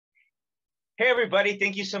Hey, everybody.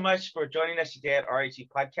 Thank you so much for joining us today at RAT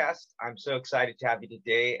Podcast. I'm so excited to have you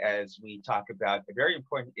today as we talk about a very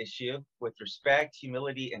important issue with respect,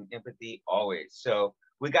 humility, and empathy always. So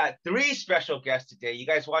we got three special guests today. You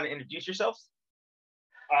guys want to introduce yourselves?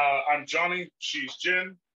 I'm Johnny. She's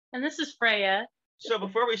Jen. And this is Freya. So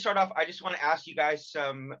before we start off, I just want to ask you guys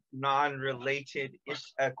some non-related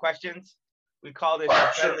questions. We call this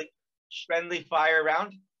a friendly fire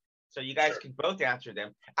round. So you guys can both answer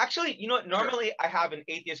them. Actually, you know what? Normally I have an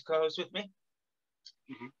atheist co-host with me.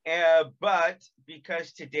 But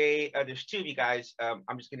because today there's two of you guys,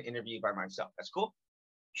 I'm just going to interview you by myself. That's cool?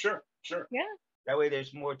 Sure. Yeah. That way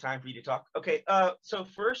there's more time for you to talk. Okay, so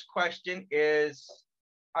first question is,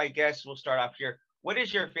 I guess we'll start off here. What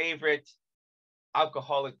is your favorite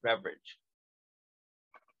alcoholic beverage?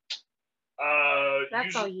 That's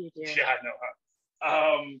usually, all you do. Yeah, I know.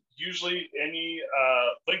 Usually any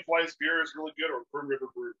Lengthwise beer is really good, or Pearl River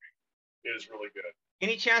Brewery is really good.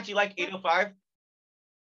 Any chance you like 805?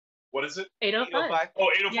 What is it? 805.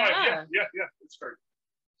 Oh, 805. Yeah. Yeah. It's great.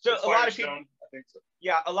 So it's a lot of people, Firestone, I think so.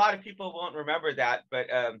 Yeah, a lot of people won't remember that, but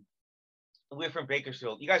we're from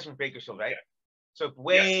Bakersfield. You guys are from Bakersfield, right? Yeah. So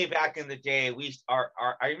way back in the day,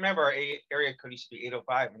 I remember our area code used to be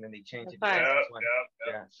 805, and then they changed it to 661.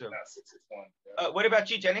 Yeah. So 661. Yeah. what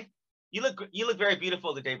about you, Jenny? You look very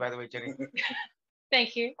beautiful today, by the way, Jenny.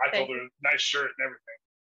 Thank you. I told her nice shirt and everything.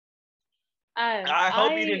 I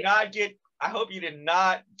hope you did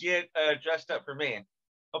not get dressed up for me.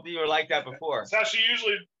 Hope you were like that before.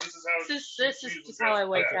 This This is just how I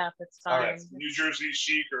wake up. It's fine. All right. New Jersey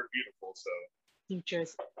chic are beautiful. So New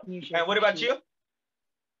Jersey. And what about you?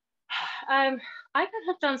 I got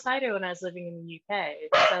hooked on cider when I was living in the UK,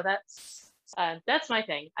 so that's my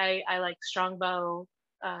thing. I like Strongbow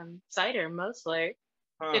cider mostly.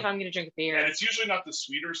 If I'm gonna drink a beer. And it's usually not the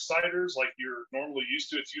sweeter ciders like you're normally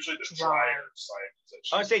used to. It's usually the drier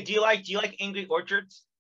ciders. I would say, do you like Angry Orchards?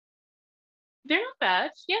 They're not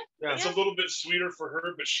bad. Yeah. It's a little bit sweeter for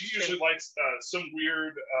her, but she usually likes some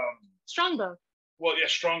weird Strongbow. Well, yeah,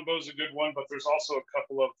 Strongbow's a good one, but there's also a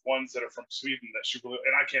couple of ones that are from Sweden that she really,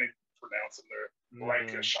 and I can't even pronounce them. They're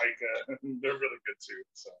Rika, Shaika. They're really good too.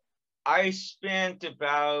 So I spent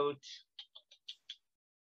about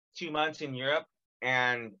 2 months in Europe,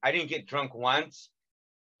 and I didn't get drunk once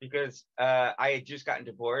because I had just gotten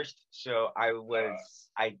divorced. So I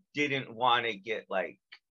didn't want to get like,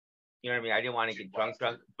 you know what I mean? I didn't want to get drunk,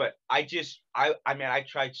 but I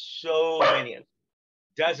tried so many,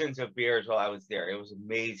 dozens of beers while I was there. It was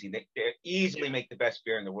amazing. They easily make the best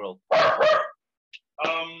beer in the world.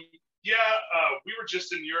 We were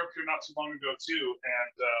just in Europe here not too long ago too,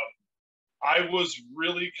 and I was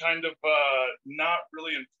really kind of not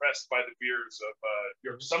really impressed by the beers of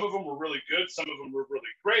Europe. Some of them were really good, some of them were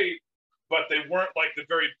really great, but they weren't like the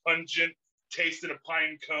very pungent taste in a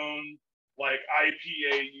pine cone like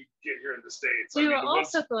IPA you get here in the States. We were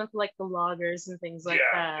also going for like the lagers and things like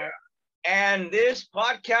that. Yeah. And this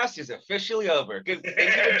podcast is officially over. Good,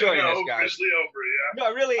 thank you for joining us, guys. Officially over, yeah.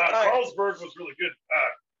 No, really. Carlsberg was really good.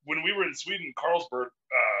 When we were in Sweden, Carlsberg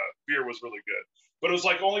beer was really good, but it was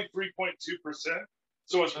like only 3.2%.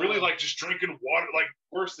 So it's really like just drinking water, like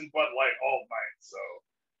worse than Bud Light all night. So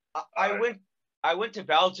I went to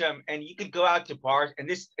Belgium, and you could go out to bars, and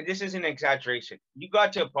this isn't an exaggeration. You go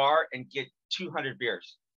out to a bar and get 200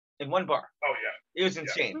 beers in one bar. Oh yeah, it was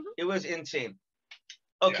insane. Yeah. It was insane.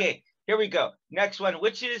 Okay. Here we go. Next one, do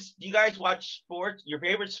you guys watch sports? Your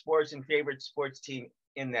favorite sports and favorite sports team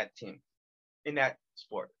in that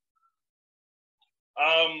sport?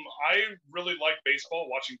 I really like baseball,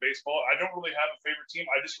 watching baseball. I don't really have a favorite team.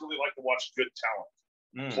 I just really like to watch good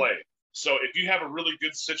talent play. So if you have a really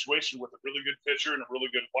good situation with a really good pitcher and a really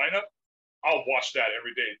good lineup, I'll watch that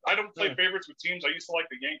every day. I don't play favorites with teams. I used to like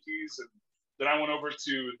the Yankees, and then I went over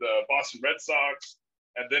to the Boston Red Sox.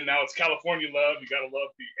 And then now it's California love. You got to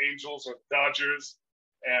love the Angels or the Dodgers.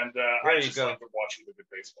 And I just like to watch really good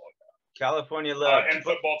baseball. California love. And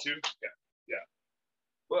football too. Yeah.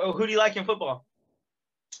 Well, who do you like in football?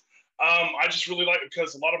 I just really like,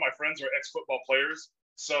 because a lot of my friends are ex-football players.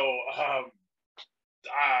 So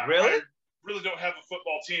really? I really don't have a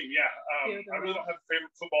football team. Yeah. I really don't have a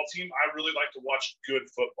favorite football team. I really like to watch good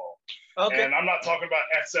football. Okay. And I'm not talking about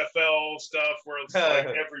XFL stuff where it's like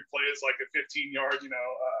every play is like a 15-yard,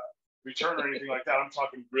 return or anything like that. I'm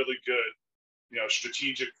talking really good,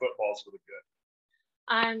 strategic football is really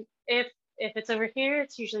good. If it's over here,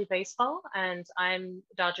 it's usually baseball, and I'm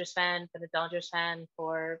a Dodgers fan. Been a Dodgers fan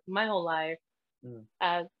for my whole life.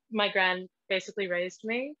 My gran basically raised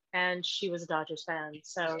me, and she was a Dodgers fan.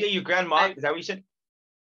 So yeah, your grandma, is that what you said?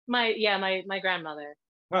 My grandmother.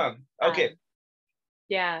 Huh. Okay.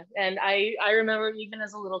 Yeah, and I remember even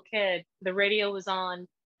as a little kid, the radio was on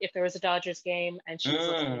if there was a Dodgers game, and she was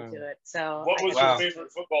listening to it. So what was your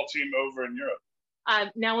favorite football team over in Europe?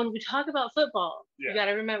 Now, when we talk about football, you got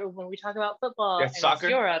to remember when we talk about football and soccer?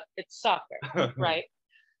 it's Europe, it's soccer, right?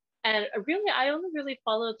 And really, I only really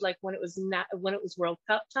followed like when it was World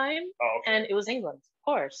Cup time, and it was England, of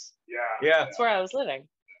course. Yeah, that's where I was living.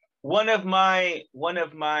 One of my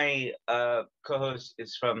co-hosts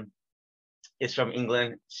is from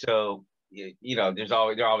England, so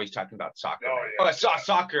they're always talking about soccer.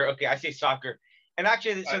 Soccer. Okay, I say soccer, and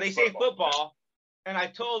actually, so they say football, and I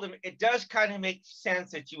told them it does kind of make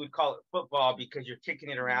sense that you would call it football because you're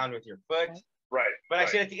kicking it around with your foot. Right. But I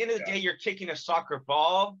said at the end of the day, you're kicking a soccer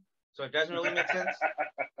ball, so it doesn't really make sense.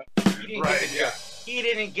 He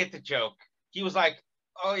didn't get the joke. He was like,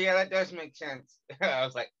 "Oh yeah, that does make sense." I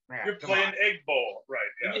was like, "Man, you're playing egg bowl, right?"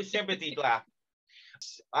 Yeah. Give me a sympathy laugh.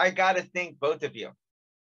 I gotta thank both of you.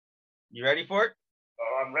 You ready for it?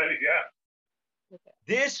 Oh, I'm ready. Yeah.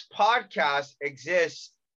 This podcast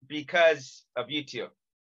exists because of you two,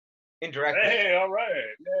 indirectly. Hey, all right.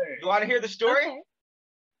 Hey. You want to hear the story? Okay.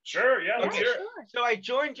 Sure. Yeah. Let's hear it. So I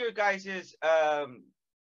joined your guys'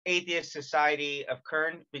 Atheist Society of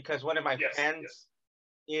Kern because one of my friends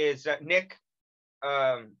is Nick.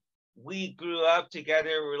 We grew up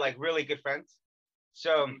together. We're like really good friends.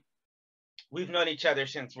 So we've known each other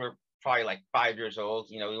since we're probably like 5 years old.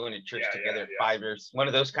 We went to church together at 5 years. One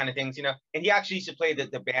of those kind of things, And he actually used to play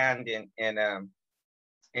the band he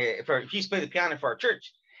used to play the piano for our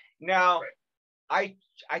church. Now, I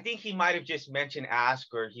think he might have just mentioned Ask,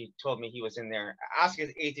 or he told me he was in there. Ask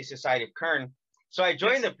is Atheist Society of Kern. So I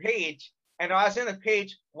joined the page, and I was in the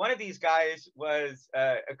page. One of these guys was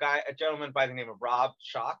a gentleman by the name of Rob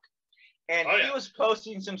Schock, and he was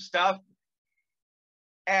posting some stuff,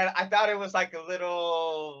 and I thought it was like a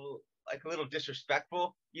little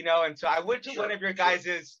disrespectful, And so I went to one of your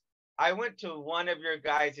guys's. I went to one of your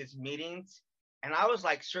guys' meetings, and I was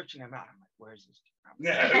like searching him out. I'm like, where is this dude?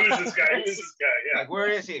 Yeah, who is this guy? Who is this guy? Yeah. Like, where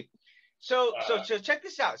is he? So check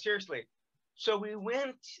this out, seriously. So we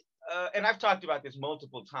went, and I've talked about this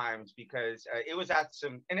multiple times because it was at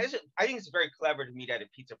I think it's very clever to meet at a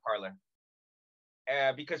pizza parlor.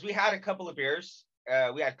 Because we had a couple of beers.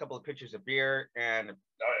 We had a couple of pitchers of beer and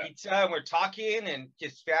pizza, and we're talking, and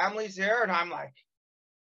his family's there, and I'm like,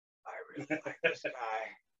 I really like this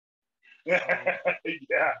guy.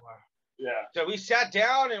 Yeah. So we sat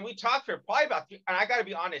down and we talked for probably about, and I got to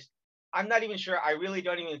be honest, I'm not even sure. I really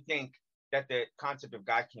don't even think that the concept of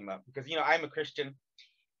God came up because, I'm a Christian,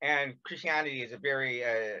 and Christianity is a very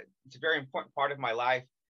important part of my life.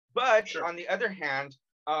 But on the other hand,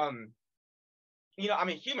 I'm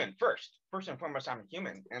a human first and foremost. I'm a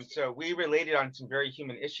human, and so we related on some very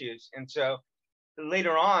human issues. And so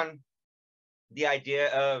later on, the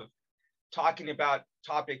idea of talking about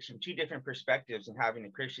topics from two different perspectives and having a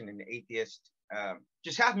Christian and an atheist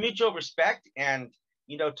just have mutual respect and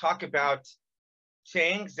talk about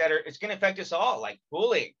things that it's going to affect us all, like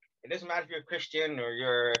bullying. It doesn't matter if you're a Christian or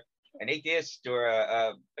you're an atheist or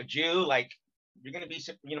a Jew. Like, you're going to be,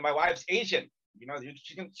 my wife's Asian.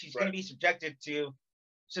 She's going to be subjected to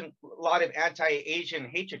a lot of anti-Asian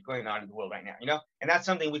hatred going on in the world right now. And that's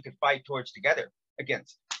something we could fight towards together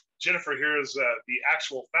against. Jennifer here is the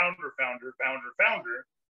actual founder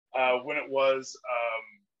when it was.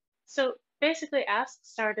 So basically, Ask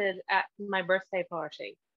started at my birthday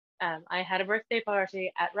party. I had a birthday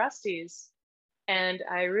party at Rusty's, and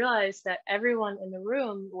I realized that everyone in the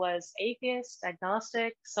room was atheist,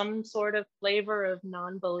 agnostic, some sort of flavor of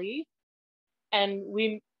non-belief, and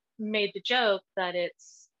we made the joke that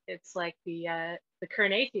it's like the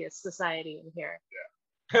Kern Atheist Society in here. Yeah.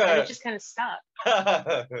 And it just kind of stuck.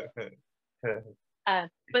 But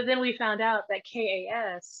then we found out that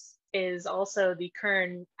KAS is also the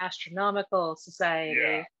Kern Astronomical Society.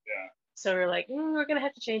 Yeah. So we're like, we're gonna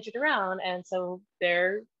have to change it around. And so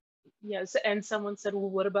and someone said, well,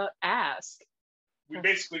 what about Ask? We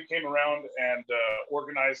basically came around and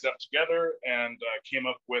organized up together and came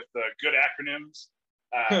up with good acronyms.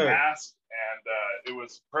 Ask, and it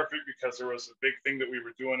was perfect because there was a big thing that we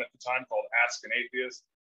were doing at the time called Ask an Atheist.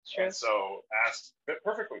 Sure. And so Ask fit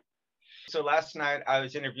perfectly. So last night I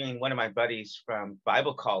was interviewing one of my buddies from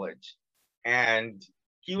Bible college, and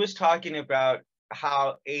he was talking about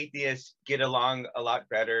how atheists get along a lot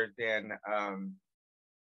better than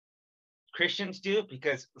Christians do,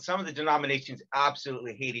 because some of the denominations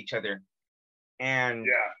absolutely hate each other. And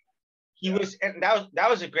that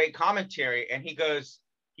was a great commentary. And he goes,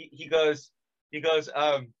 if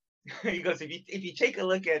you take a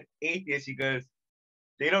look at atheists, he goes,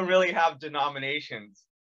 they don't really have denominations.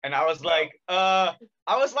 And I was like,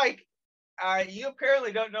 you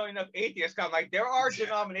apparently don't know enough atheists. I'm like, there are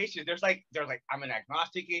denominations. There's like, I'm an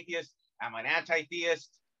agnostic atheist. I'm an anti-theist.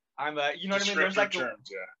 I'm a, you know what I mean? There's like,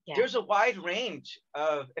 there's a wide range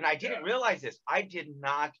of, and I didn't realize this. I did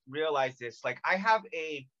not realize this. Like, I have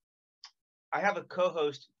a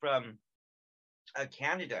co-host from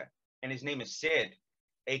Canada, and his name is Sid,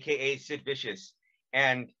 aka Sid Vicious,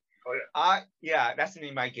 and that's the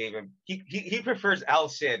name I gave him. He prefers Al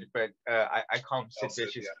Sid, but I call him Sid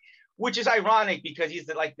Vicious, which is ironic because he's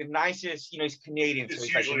the nicest. He's Canadian, it's so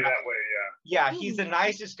he's usually that way. Yeah, he's the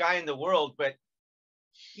nicest guy in the world, but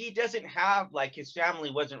he doesn't have his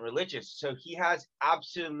family wasn't religious, so he has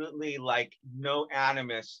absolutely no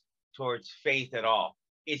animus towards faith at all.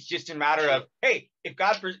 It's just a matter of, hey, if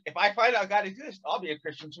I find out God exists, I'll be a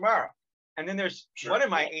Christian tomorrow. And then there's one of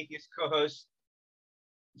my atheist co-hosts.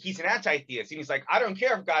 He's an anti-theist, and he's like, I don't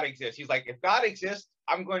care if God exists. He's like, if God exists,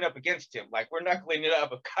 I'm going up against him. Like, we're knuckling it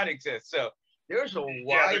up if God exists. So there's a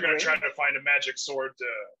wide they're going to try to find a magic sword to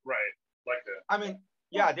like that. I mean,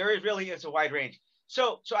 there really is a wide range.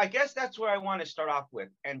 So I guess that's where I want to start off with.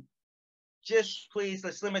 And just please,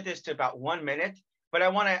 let's limit this to about 1 minute. But I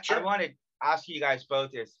want to ask you guys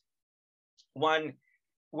both is, one,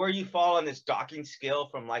 where you fall on this docking scale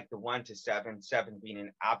from the 1 to 7, 7 being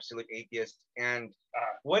an absolute atheist, and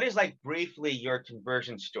what is briefly your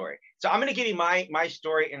conversion story? So I'm going to give you my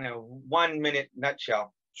story in a 1 minute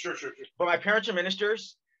nutshell. Sure. But my parents are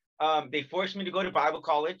ministers. They forced me to go to Bible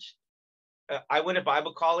college. I went to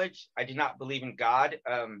Bible college. I did not believe in God.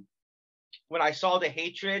 When I saw the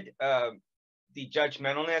hatred, the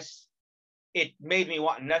judgmentalness, it made me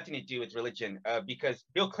want nothing to do with religion, because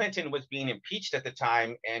Bill Clinton was being impeached at the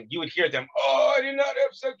time, and you would hear them, oh, I did not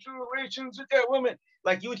have sexual relations with that woman.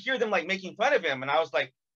 You would hear them making fun of him. And I was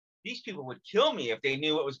like, these people would kill me if they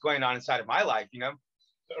knew what was going on inside of my life,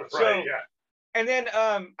 Right, And then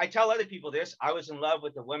I tell other people this. I was in love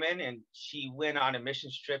with a woman, and she went on a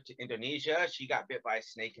missions trip to Indonesia. She got bit by a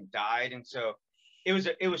snake and died. And so it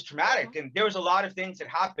was traumatic. And there was a lot of things that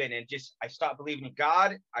happened. And I stopped believing in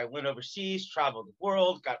God. I went overseas, traveled the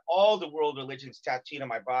world, got all the world religions tattooed on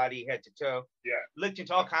my body, head to toe. Yeah. Looked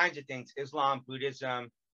into all kinds of things, Islam,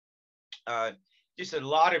 Buddhism, just a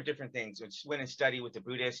lot of different things. Just went and studied with the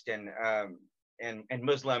Buddhists and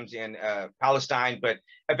Muslims in Palestine, but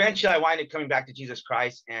eventually I wound up coming back to Jesus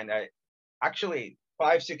Christ. And actually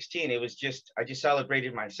 5/16, I just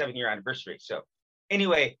celebrated my 7-year anniversary. So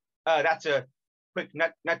anyway, that's a quick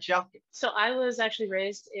nutshell. So I was actually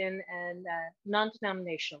raised in a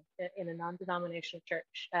non-denominational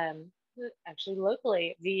church, actually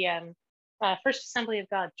locally, the First Assembly of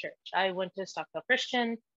God Church. I went to Stockdale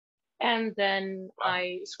Christian, and then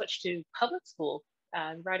I switched to public school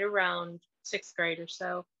right around 6th grade or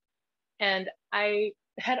so. And I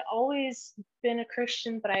had always been a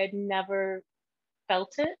Christian, but I had never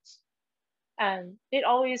felt it. It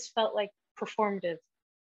always felt like performative.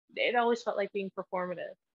 It always felt like being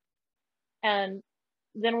performative. And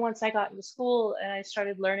then once I got into school and I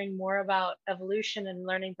started learning more about evolution and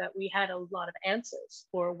learning that we had a lot of answers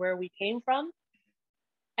for where we came from,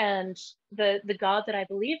 and the God that I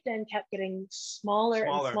believed in kept getting smaller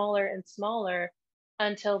and smaller and smaller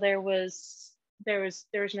until there was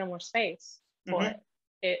no more space for it.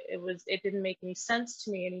 It didn't make any sense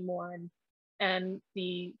to me anymore, and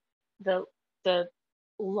the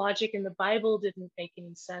logic in the Bible didn't make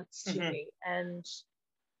any sense to me. And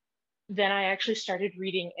then I actually started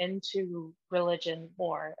reading into religion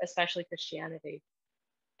more, especially Christianity,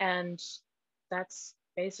 and that's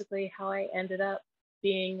basically how I ended up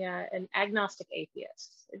being an agnostic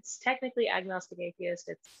atheist. It's technically agnostic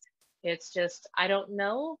atheist. It's just I don't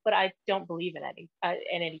know, but I don't believe in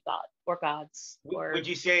any god or gods. Would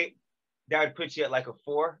you say that would put you at a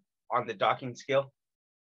 4 on the docking scale,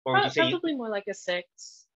 or would you say probably more like a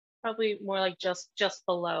 6? Probably more like just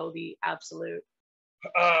below the absolute.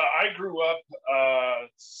 I grew up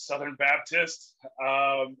Southern Baptist,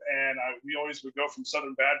 and we always would go from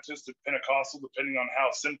Southern Baptist to Pentecostal, depending on how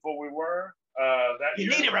sinful we were. You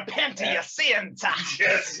need to repent of your sins.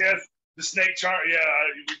 Yes. The snake charm. Yeah,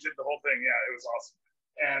 we did the whole thing. Yeah, it was awesome.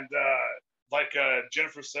 And like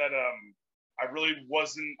Jennifer said, I really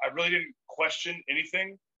didn't question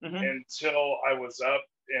anything until I was up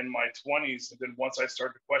in my 20s. And then once I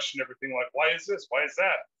started to question everything, like, why is this? Why is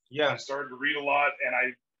that? Yeah. I started to read a lot,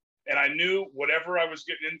 and I knew whatever I was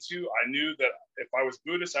getting into, I knew that if I was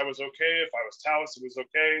Buddhist, I was okay. If I was Taoist, it was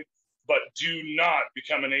okay. But do not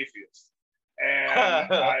become an atheist. And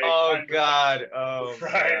God.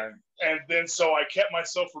 Right. And then so I kept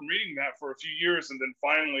myself from reading that for a few years, and then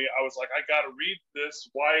finally I was like, I got to read this.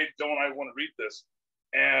 Why don't I want to read this?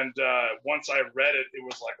 And once I read it, it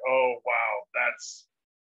was like, oh wow,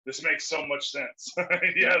 this makes so much sense.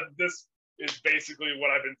 Yeah, this is basically what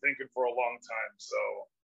I've been thinking for a long time. So,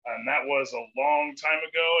 and that was a long time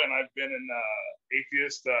ago, and I've been an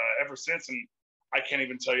atheist ever since, and I can't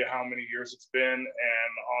even tell you how many years it's been. And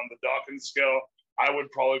on the Dawkins scale, I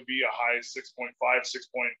would probably be a high 6.5,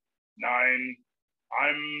 6.9.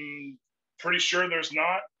 I'm pretty sure there's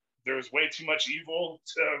way too much evil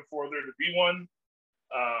for there to be one.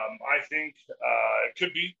 I think it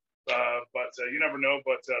could be, but you never know.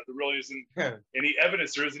 But there really isn't any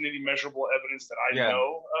evidence. There isn't any measurable evidence that I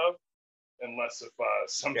know of, unless if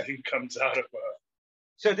something comes out of.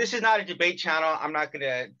 So this is not a debate channel. I'm not going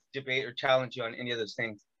to debate or challenge you on any of those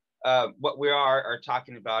things. What we are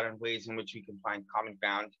talking about and ways in which we can find common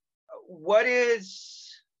ground. What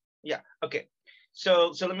is, okay.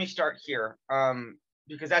 So let me start here,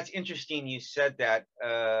 because that's interesting. You said that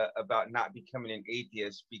about not becoming an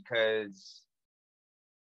atheist, because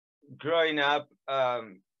growing up,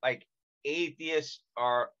 like atheists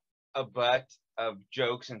are a butt of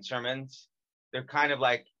jokes and sermons. They're kind of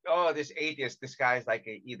like, oh, this atheist, this guy's like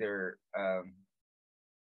either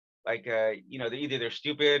they're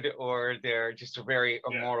stupid or they're just a very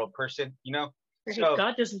immoral person, you know? So,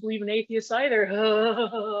 God doesn't believe in atheists either.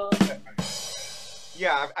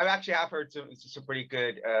 Yeah, I've actually heard some pretty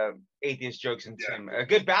good atheist jokes and some a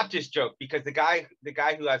good Baptist joke, because the guy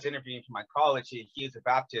who I was interviewing from my college, he is a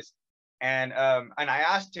Baptist, and I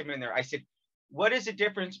asked him in there, I said, what is the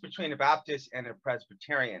difference between a Baptist and a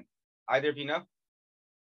Presbyterian? Either of you know?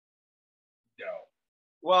 No.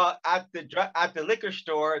 Well, at the liquor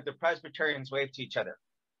store, the Presbyterians wave to each other.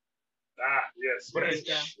 Ah, yes.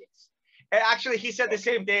 And actually, he said the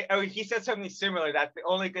same day. Oh, he said something similar. That the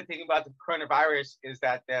only good thing about the coronavirus is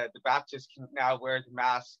that the Baptists can now wear the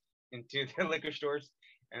mask into the liquor stores,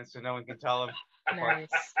 and so no one can tell them. Nice.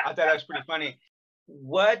 I thought that was pretty funny.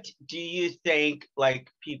 What do you think, like,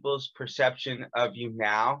 people's perception of you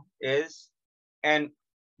now is, and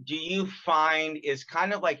do you find is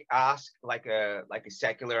kind of like Ask like a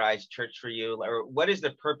secularized church for you, or what is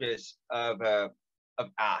the purpose of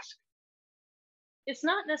Ask? It's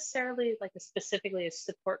not necessarily like specifically a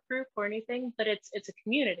support group or anything, but it's a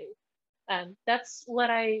community. That's what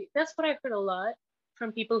I've heard a lot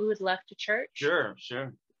from people who had left the church. Sure.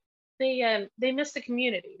 They missed the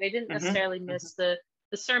community. They didn't necessarily miss the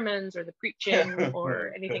sermons or the preaching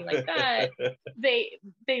or anything like that.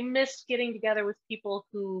 They missed getting together with people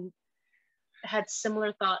who had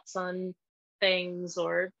similar thoughts on things,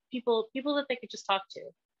 or people that they could just talk to.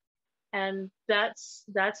 And that's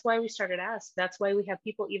why we started Ask. That's why we have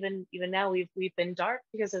people even now. We've been dark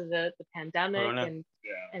because of the pandemic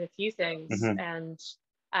and a few things. And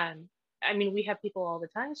I mean, we have people all the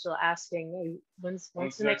time still asking, hey, when's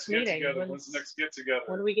the next meeting? When's the next get together?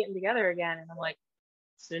 When are we getting together again? And I'm like,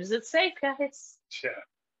 as soon as it's safe, guys. Yeah.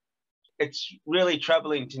 It's really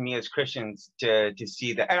troubling to me as Christians to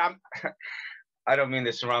see that. And I don't mean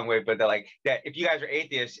this the wrong way, but that if you guys are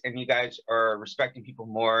atheists and you guys are respecting people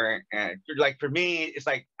more, and like, for me, it's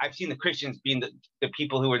like I've seen the Christians being the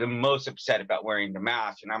people who are the most upset about wearing the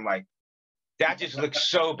mask, and I'm like, that just looks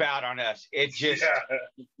so bad on us. It just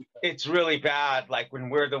it's really bad, like when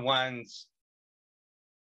we're the ones.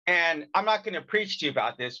 And I'm not going to preach to you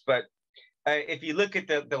about this, but if you look at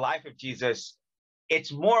the life of Jesus,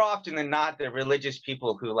 it's more often than not the religious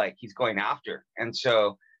people who he's going after. And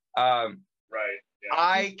so right. Yeah.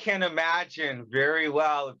 I can imagine very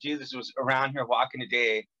well if Jesus was around here walking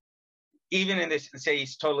today, even in this, say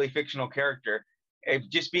he's totally fictional character,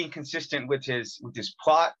 just being consistent with his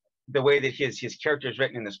plot, the way that his character is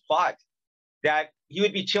written in this plot, that he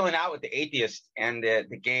would be chilling out with the atheists and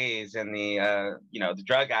the gays and the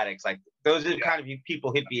drug addicts. Like, those are the kind of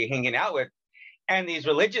people he'd be hanging out with. And these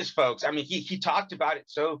religious folks, I mean, he talked about it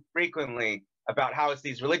so frequently, about how it's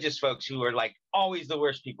these religious folks who are like always the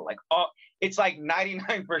worst people, it's like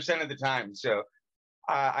 99% of the time. So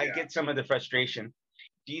I get some of the frustration.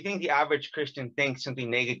 Do you think the average Christian thinks something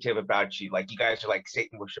negative about you? Like, you guys are like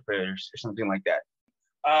Satan worshipers or something like that?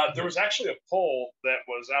 There was actually a poll that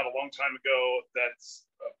was out a long time ago that's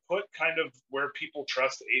put kind of where people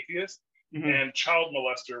trust atheists, and child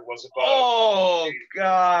molester was above. Oh,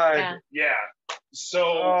 God. Yeah.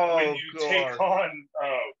 So when you take on,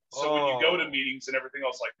 when you go to meetings and everything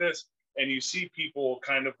else like this, and you see people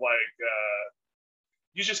kind of like,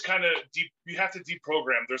 you just kind of, you have to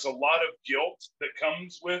deprogram. There's a lot of guilt that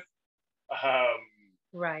comes with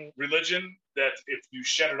religion, that if you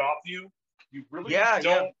shed it off you really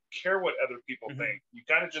don't care what other people think. You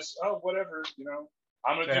kind of just, whatever,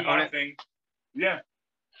 I'm going to do my thing. Yeah.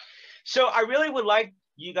 So I really would like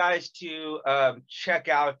you guys to check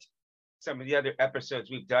out some of the other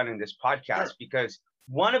episodes we've done in this podcast, because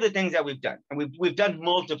one of the things that we've done, and we've done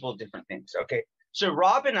multiple different things. Okay, so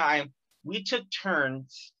Rob and I, we took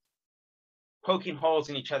turns poking holes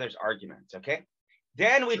in each other's arguments. Okay,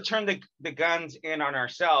 then we turned the guns in on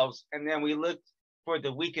ourselves, and then we looked for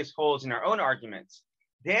the weakest holes in our own arguments.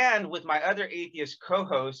 Then with my other atheist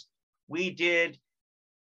co-host, we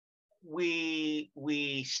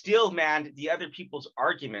still manned the other people's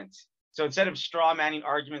arguments. So instead of straw manning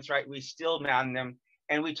arguments, right, we still manned them.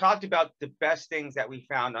 And we talked about the best things that we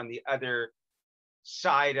found on the other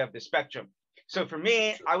side of the spectrum. So for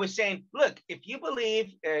me, I was saying, look, if you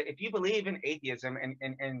believe in atheism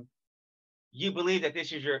and you believe that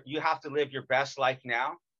this is you have to live your best life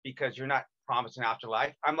now because you're not promised an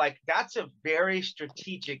afterlife. I'm like, that's a very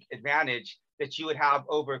strategic advantage that you would have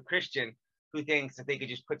over a Christian who thinks that they could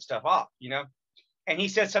just put stuff off, you know? And he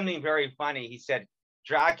said something very funny. He said,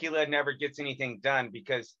 Dracula never gets anything done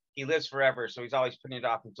because he lives forever. So he's always putting it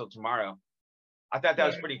off until tomorrow. I thought that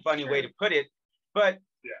was a pretty funny way to put it. But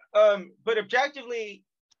objectively,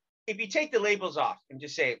 if you take the labels off and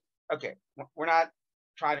just say, okay, we're not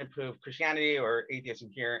trying to prove Christianity or atheism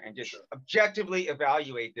here, and just objectively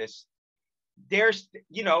evaluate this, there's,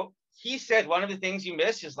 you know, he said one of the things you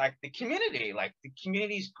miss is like the community. Like the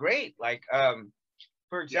community's great. Like,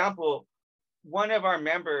 for example, one of our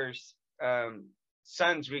members'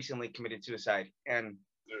 sons recently committed suicide and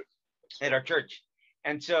at our church.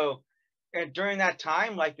 And so, and during that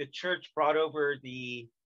time, like the church brought over the,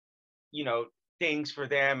 you know, things for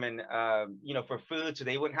them and, you know, for food. So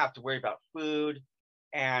they wouldn't have to worry about food,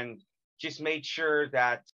 and just made sure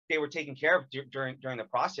that they were taken care of during the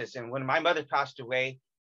process. And when my mother passed away,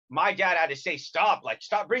 my dad had to say, stop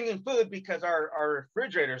bringing food because our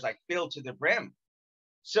refrigerators like filled to the brim.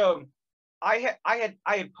 So I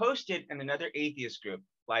had posted in another atheist group,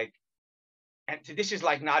 like, and this is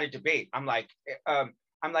like not a debate. I'm like,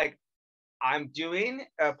 I'm doing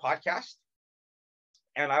a podcast,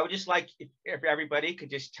 and I would just like if everybody could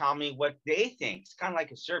just tell me what they think. It's kind of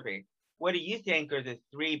like a survey. What do you think are the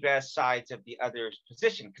 3 best sides of the other's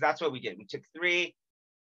position? Because that's what we did. We took 3,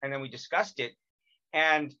 and then we discussed it.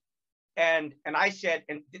 And I said,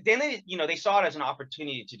 and then they, you know, they saw it as an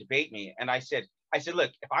opportunity to debate me. And I said,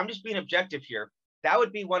 look, if I'm just being objective here, that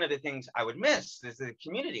would be one of the things I would miss, is the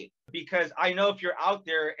community. Because I know if you're out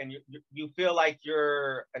there and you feel like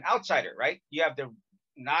you're an outsider, right? You have the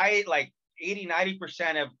like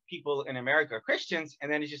 80-90% of people in America are Christians,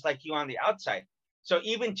 and then it's just like you on the outside. So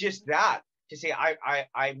even just that, to say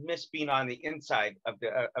I miss being on the inside of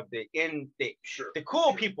the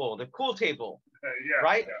cool people, the cool table,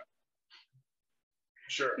 right? Yeah.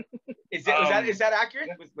 Sure. Is that accurate?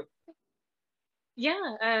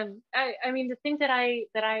 Yeah. I mean, the thing that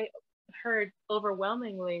I heard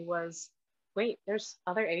overwhelmingly was, wait, there's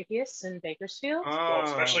other atheists in Bakersfield? Well,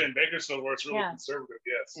 especially in Bakersfield, where it's really conservative,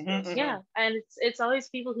 yes. Mm-hmm. Yeah, and it's always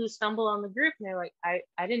people who stumble on the group, and they're like, I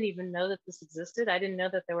didn't even know that this existed. I didn't know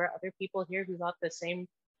that there were other people here who thought the same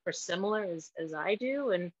or similar as I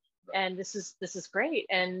do, and this is great.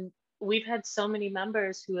 And we've had so many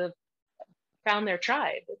members who have found their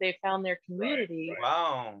tribe. They found their community. Right.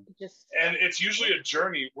 Wow. And it's usually a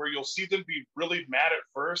journey where you'll see them be really mad at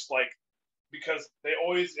first, like, because it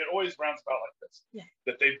always rounds about like this. Yeah.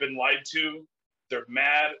 That they've been lied to, they're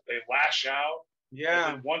mad, they lash out. Yeah.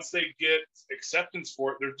 And then once they get acceptance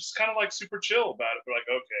for it, they're just kind of like super chill about it. They're like,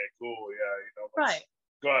 okay, cool, yeah, you know, let's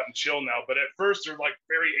go out and chill now. But at first they're like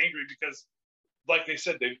very angry because, like they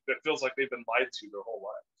said, it feels like they've been lied to their whole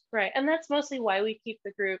life. Right. And that's mostly why we keep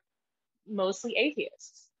the group mostly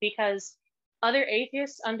atheists, because other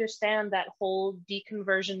atheists understand that whole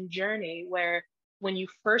deconversion journey where when you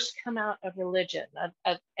first come out of religion,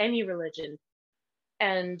 of any religion,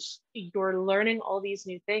 and you're learning all these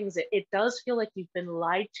new things, it does feel like you've been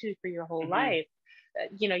lied to for your whole life.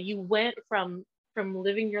 You know, you went from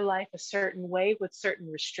living your life a certain way with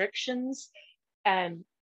certain restrictions and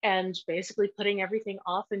basically putting everything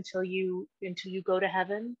off until you go to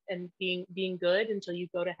heaven, and being good until you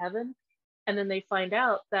go to heaven. And then they find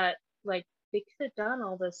out that like they could have done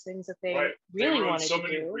all those things that they really wanted to do. So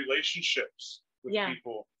many relationships with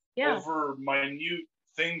people over minute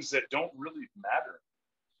things that don't really matter.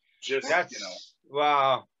 Just, that's, you know.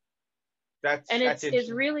 Wow.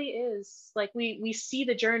 It really is like we see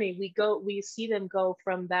the journey. We see them go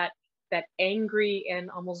from that angry and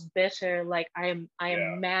almost bitter, like I am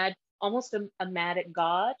mad, almost a mad at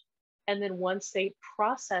God. And then once they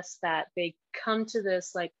process that, they come to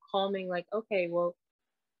this like calming, like, okay, well,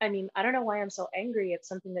 I mean, I don't know why I'm so angry at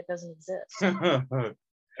something that doesn't exist.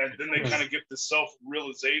 And then they kind of get the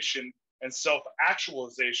self-realization and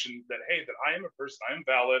self-actualization that, hey, that I am a person, I am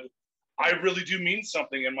valid, I really do mean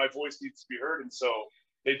something, and my voice needs to be heard. And so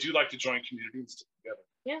they do like to join community and stick together.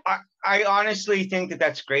 Yeah. I honestly think that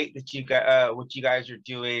that's great that you what you guys are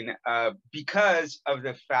doing, because of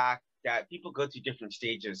the fact that people go through different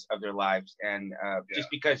stages of their lives, and just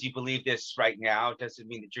because you believe this right now doesn't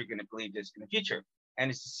mean that you're going to believe this in the future. And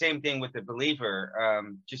it's the same thing with the believer.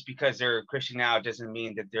 Just because they're a Christian now doesn't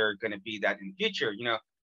mean that they're going to be that in the future. You know,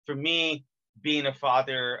 for me, being a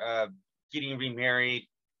father, getting remarried,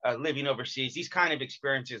 living overseas, these kind of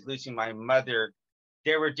experiences, losing my mother,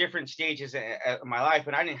 there were different stages in my life,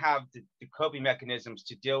 and I didn't have the coping mechanisms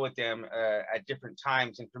to deal with them at different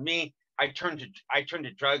times. And for me, I turned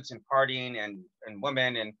to drugs and partying and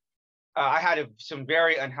women, and I had some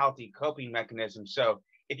very unhealthy coping mechanisms. So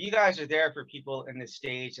if you guys are there for people in the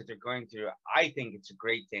stage that they're going through, I think it's a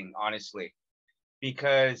great thing, honestly,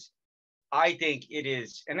 because I think it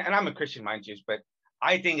is, and I'm a Christian, mind you, but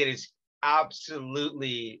I think it is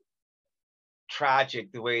absolutely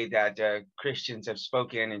tragic the way that Christians have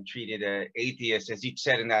spoken and treated atheists, as you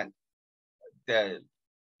said in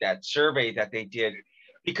that survey that they did.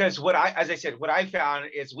 Because as I said, what I found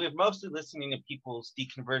is we're mostly listening to people's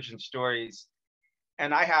deconversion stories,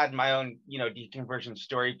 and I had my own, deconversion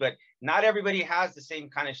story, but not everybody has the same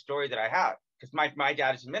kind of story that I have, because my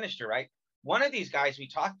dad is a minister, right? One of these guys we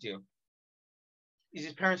talked to,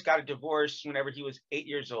 his parents got a divorce whenever he was 8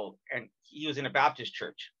 years old, and he was in a Baptist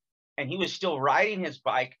church, and he was still riding his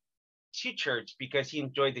bike to church because he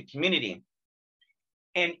enjoyed the community.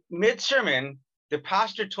 And mid-sermon, the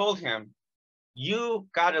pastor told him, "You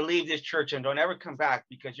got to leave this church and don't ever come back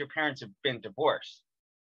because your parents have been divorced."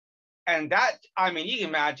 And that, I mean, you can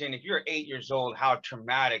imagine if you're 8 years old, how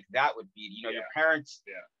traumatic that would be. Your parents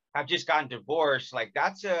have just gotten divorced. Like,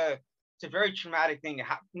 it's a very traumatic thing to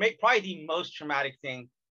have. Probably the most traumatic thing,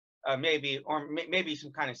 maybe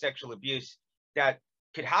some kind of sexual abuse that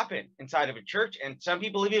could happen inside of a church. And some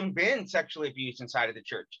people have even been sexually abused inside of the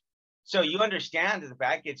church. So you understand the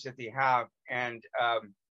baggage that they have, and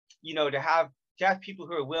to have people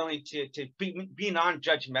who are willing to be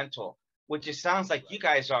non-judgmental, which it sounds like you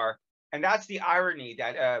guys are. And that's the irony,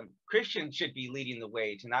 that Christians should be leading the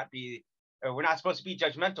way, to not be, we're not supposed to be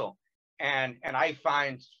judgmental. And I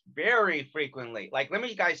find very frequently, like, let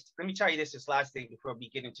me tell you this last thing before we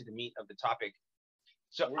get into the meat of the topic.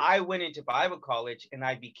 So I went into Bible college, and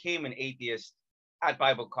I became an atheist at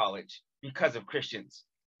Bible college because of Christians.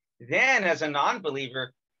 Then, as a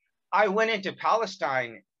non-believer, I went into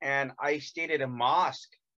Palestine, and I stayed at a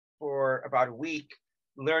mosque for about a week,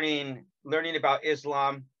 learning about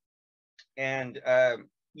Islam, and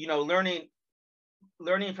learning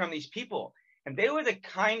from these people. And they were the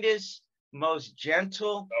kindest, most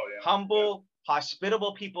gentle, humble,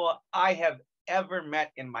 hospitable people I have ever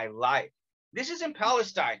met in my life. This is in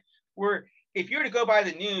Palestine, where if you were to go by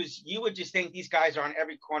the news, you would just think these guys are on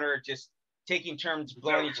every corner just taking turns,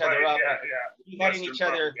 blowing each other up, beheading each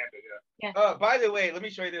other. By the way, let me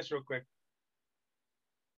show you this real quick.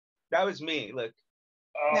 That was me. Look.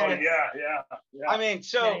 Oh, nice. Yeah. I mean,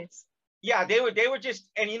 so nice. Yeah, they were just,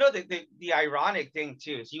 and the ironic thing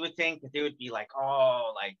too is you would think that they would be like,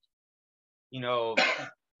 oh, like,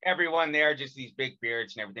 everyone there, just these big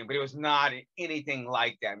beards and everything, but it was not anything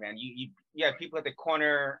like that, man. You had people at the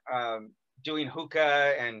corner doing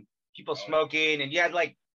hookah and people smoking, and you had,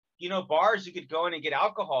 like, bars you could go in and get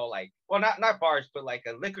alcohol, like, well, not bars, but like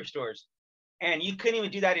liquor stores, and you couldn't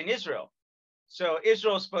even do that in Israel. So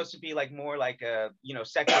Israel is supposed to be like more like a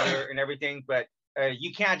secular and everything, but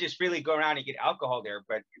you can't just really go around and get alcohol there.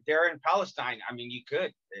 But there in Palestine, I mean, you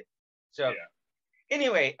could. So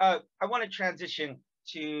anyway, I want to transition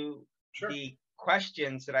to the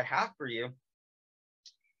questions that I have for you,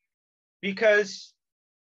 because,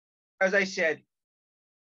 as I said,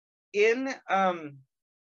 in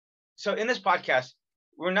this podcast,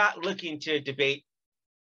 we're not looking to debate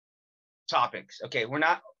topics. Okay, we're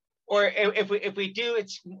not, or if we do,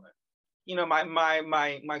 it's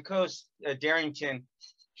my co-host Darrington,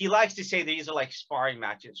 he likes to say these are like sparring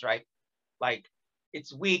matches, right? Like,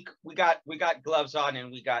 it's weak. We got gloves on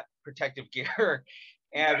and we got protective gear,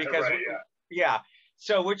 and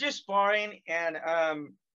so we're just sparring. And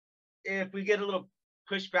if we get a little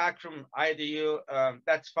pushback from either you,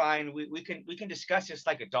 that's fine. We can discuss this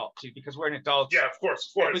like adults, because we're an adult. Yeah, of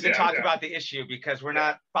course. We can talk about the issue, because we're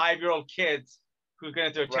not 5-year-old kids who are going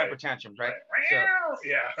to throw temper tantrums, right? So,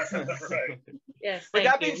 right. Yes. But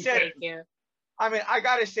that being said, I mean, I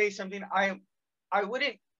gotta say something. I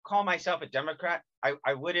wouldn't call myself a Democrat.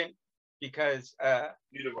 I wouldn't, because I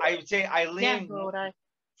would say I lean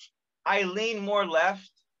more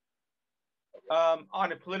left.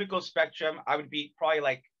 On a political spectrum, I would be probably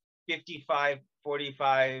like 55,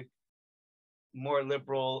 45 more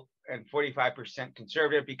liberal and 45%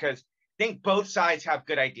 conservative, because I think both sides have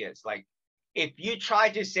good ideas. Like if you try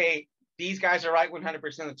to say these guys are right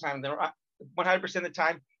 100% of the time, they're right 100% of the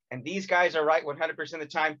time, and these guys are right 100% of the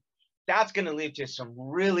time, that's going to lead to some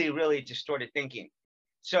really, really distorted thinking.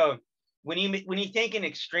 So when you think in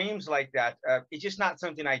extremes like that, it's just not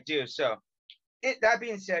something I do. So that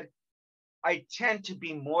being said, I tend to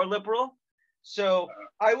be more liberal. So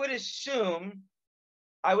I would assume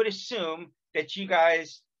that you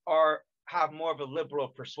guys have more of a liberal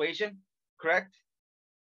persuasion, correct?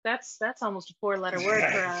 That's almost a 4-letter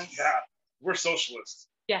word for us. Yeah, we're socialists.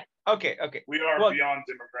 Yeah. Okay. We are beyond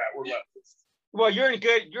Democrat. We're leftists. Well, you're in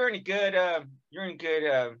good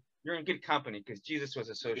company, because Jesus was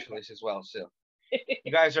a socialist as well. So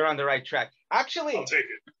you guys are on the right track. Actually, I'll take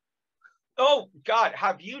it. Oh God,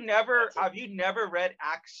 have you never read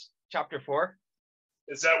Acts chapter 4?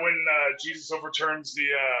 Is that when Jesus overturns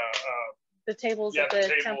the tables of the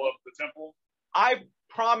table temple? of the temple? I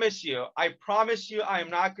promise you, I am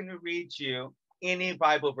not going to read you any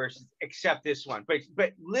Bible verses except this one.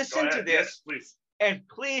 But listen to this, yes, please. And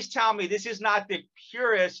please tell me this is not the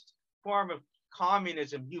purest form of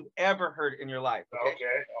communism you've ever heard in your life. Okay,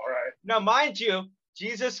 all right. Now, mind you,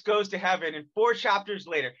 Jesus goes to heaven, and 4 chapters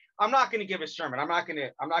later, I'm not going to give a sermon. I'm not going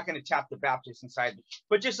to tap the Baptist inside me.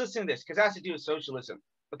 But just listen to this, because it has to do with socialism.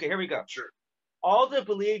 Okay, here we go. Sure. All the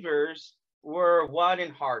believers were one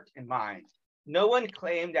in heart and mind. No one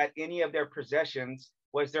claimed that any of their possessions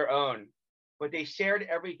was their own, but they shared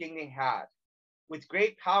everything they had. With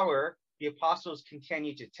great power, the apostles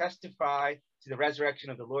continued to testify to the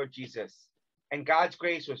resurrection of the Lord Jesus, and God's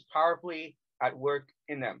grace was powerfully at work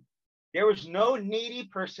in them. There was no needy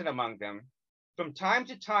person among them. From time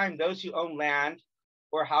to time, those who owned land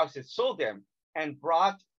or houses sold them and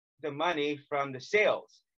brought the money from the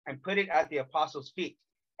sales and put it at the apostles' feet,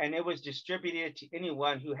 and it was distributed to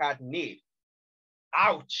anyone who had need.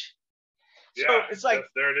 Ouch. Yeah, so it's like,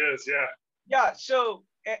 there it is. Yeah. Yeah. So,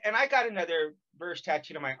 and I got another verse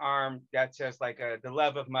tattooed on my arm that says like, the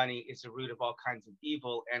love of money is the root of all kinds of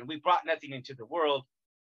evil. And we brought nothing into the world,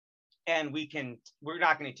 and we're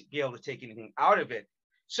not going to be able to take anything out of it.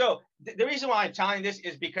 So the reason why I'm telling this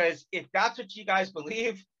is because if that's what you guys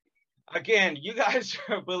believe, again, you guys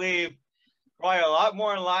believe probably a lot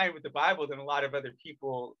more in line with the Bible than a lot of other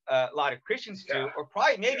people, a lot of Christians do, or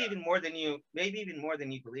probably maybe even more than you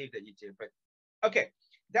believe that you do. But okay,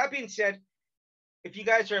 that being said, if you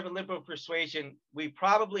guys are of a liberal persuasion, we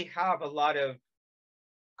probably have a lot of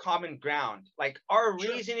common ground. Like our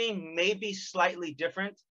reasoning may be slightly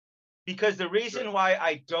different, because the reason why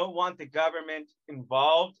I don't want the government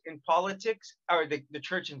involved in politics, or the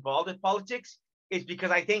church involved in politics, is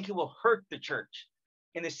because I think it will hurt the church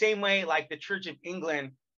in the same way like the Church of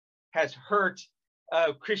England has hurt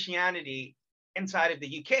Christianity inside of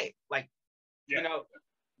the UK. Like, you know,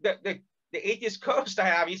 the atheist coach I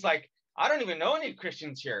have, he's like, I don't even know any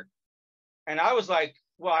Christians here. And I was like,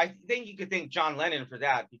 well, I think you could thank John Lennon for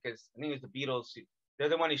that, because I think it was the Beatles. They're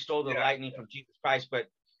the one who stole the lightning from Jesus Christ. But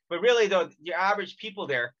really, though, the average people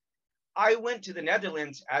there, I went to the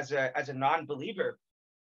Netherlands as a non-believer,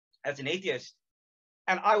 as an atheist,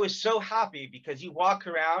 and I was so happy because you walk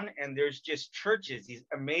around and there's just churches, these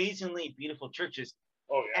amazingly beautiful churches,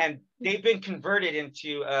 and they've been converted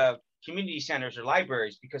into community centers or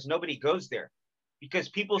libraries because nobody goes there, because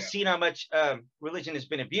people see how much religion has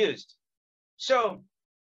been abused. So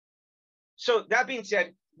that being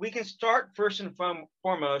said, we can start first and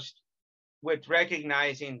foremost with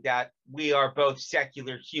recognizing that we are both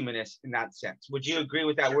secular humanists in that sense. Would you agree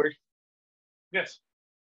with that word? Yes.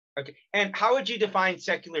 Okay. And how would you define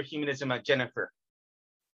secular humanism, Jennifer?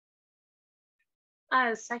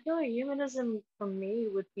 Secular humanism for me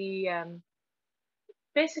would be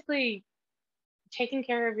basically taking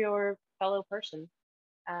care of your fellow person.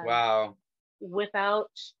 Wow. Without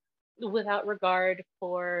regard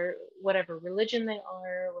for whatever religion they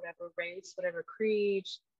are, whatever race, whatever creed.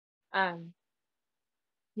 Wow.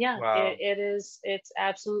 It's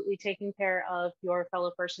absolutely taking care of your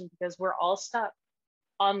fellow person, because we're all stuck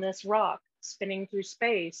on this rock spinning through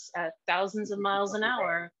space at thousands of miles an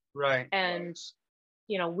hour. Right. And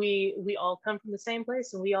you know, we all come from the same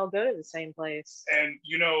place, and we all go to the same place. And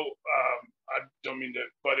you know, I don't mean to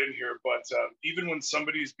butt in here, but even when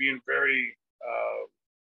somebody's being very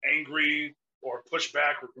angry or push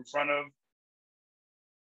back or confrontive,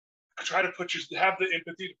 try to have the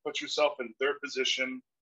empathy to put yourself in their position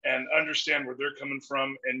and understand where they're coming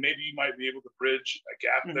from, and maybe you might be able to bridge a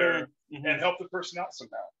gap there and help the person out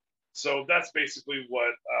somehow. So that's basically what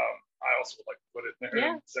I also would like to put it in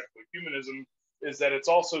there in secular humanism, is that it's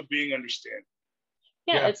also being understanding.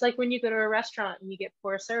 Yeah, it's like when you go to a restaurant and you get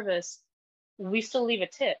poor service, we still leave a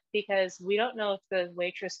tip because we don't know if the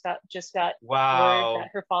waitress just got word that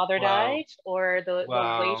her father died, or the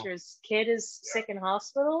waiter's kid is sick in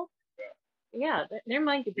hospital. Yeah, their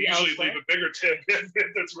mind could be we usually elsewhere. leave a bigger tip if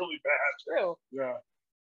that's really bad. True. Yeah.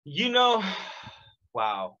 You know,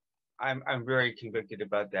 wow. I'm very convicted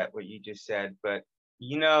about that, what you just said. But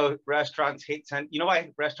you know, restaurants hate Sundays. You know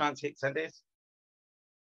why restaurants hate Sundays?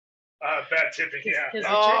 Bad tipping, yeah.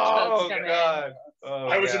 Oh, God. Oh,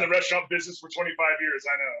 I was in the restaurant business for 25 years,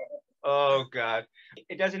 I know. Oh, God.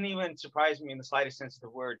 It doesn't even surprise me in the slightest sense of the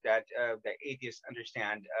word that that atheists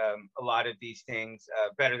understand a lot of these things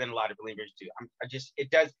better than a lot of believers do. It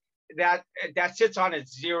does, that sits on a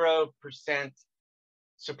 0%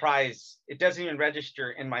 surprise. It doesn't even register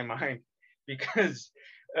in my mind because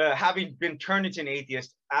having been turned into an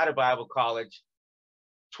atheist out of Bible college,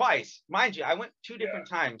 twice, mind you, I went 2 different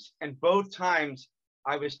times, and both times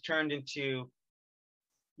I was turned into,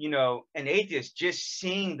 you know, an atheist, just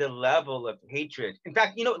seeing the level of hatred. In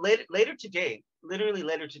fact, you know, later today, literally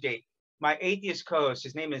later today, my atheist co-host,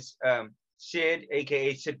 his name is Sid,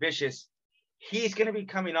 aka Sid Vicious. He's going to be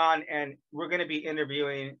coming on, and we're going to be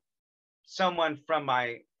interviewing someone from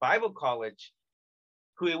my Bible college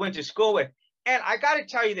who he went to school with. And I got to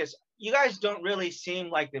tell you this, you guys don't really seem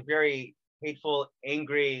like the very hateful,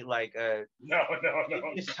 angry, like no,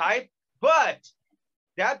 this type. But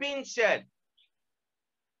that being said,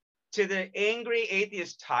 to the angry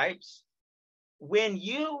atheist types, when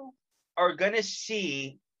you are going to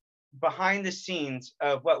see behind the scenes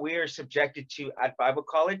of what we are subjected to at Bible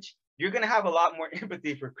college, you're going to have a lot more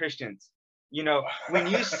empathy for Christians. You know, when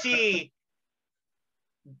you see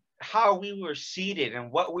how we were seated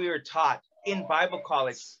and what we were taught in Bible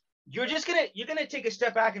college, you're gonna take a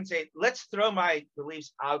step back and say, let's throw my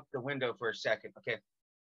beliefs out the window for a second, okay?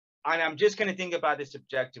 And I'm just gonna think about this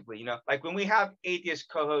objectively. You know, like when we have atheist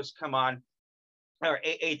co-hosts come on, or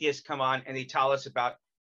atheists come on, and they tell us about,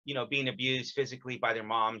 you know, being abused physically by their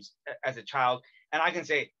moms as a child, and I can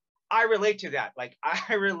say, I relate to that. Like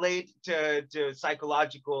I relate to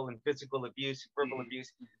psychological and physical abuse, verbal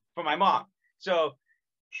abuse from my mom. So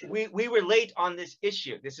we relate on this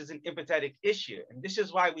issue. This is an empathetic issue. And this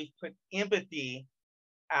is why we put empathy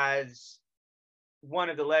as one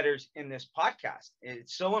of the letters in this podcast.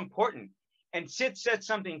 It's so important. And Sid said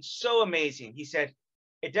something so amazing. He said,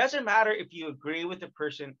 it doesn't matter if you agree with the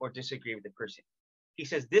person or disagree with the person. He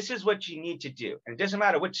says, this is what you need to do. And it doesn't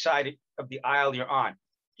matter which side of the aisle you're on.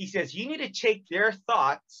 He says, you need to take their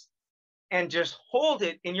thoughts and just hold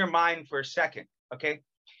it in your mind for a second, okay?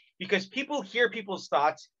 Because people hear people's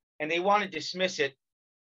thoughts and they want to dismiss it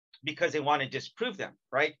because they want to disprove them,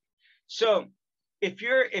 right? So if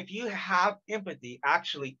you have empathy,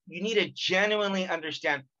 actually, you need to genuinely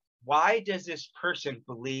understand, why does this person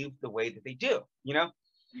believe the way that they do, you know?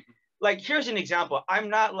 Like, here's an example. I'm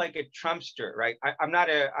not like a Trumpster, right? I'm not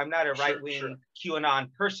a right-wing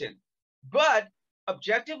QAnon person, but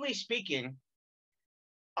objectively speaking,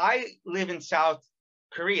 I live in South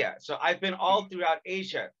Korea. So I've been all throughout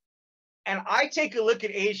Asia. And I take a look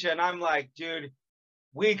at Asia and I'm like, dude,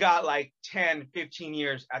 we got like 10, 15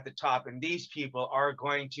 years at the top, and these people are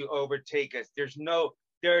going to overtake us. There's no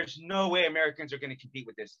way Americans are going to compete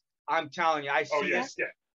with this. I'm telling you, I see this. Yeah.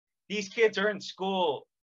 These kids are in school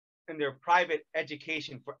in their private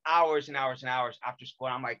education for hours and hours and hours after school.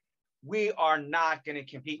 And I'm like, we are not going to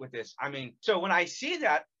compete with this. I mean, so when I see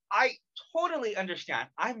that, I totally understand.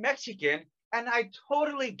 I'm Mexican, and I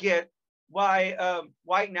totally get why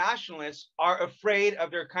white nationalists are afraid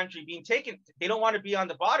of their country being taken. They don't want to be on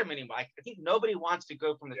the bottom anymore. I think nobody wants to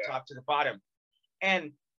go from the top to the bottom.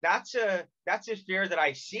 And that's a fear that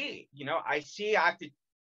I see. You know, I see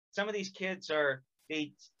some of these kids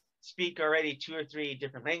they speak already 2 or 3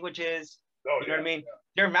 different languages. You know what I mean?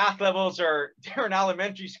 Their math levels they're in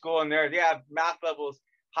elementary school, and they have math levels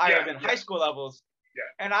higher than high school levels.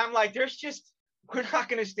 Yeah. And I'm like, we're not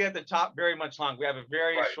going to stay at the top very much long. We have a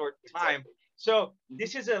very short time. Exactly. So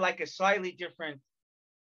this is a slightly different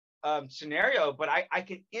scenario, but I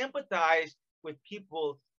can empathize with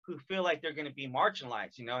people who feel like they're going to be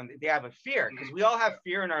marginalized, you know, and they have a fear, because we all have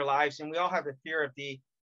fear in our lives, and we all have the fear of the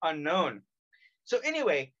unknown. So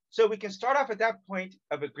anyway, so we can start off at that point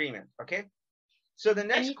of agreement. Okay. So the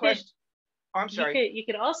next question. I'm sorry. You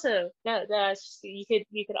could also you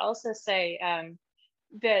could also say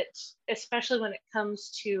that, especially when it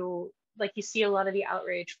comes to, like, you see a lot of the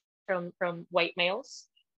outrage from white males.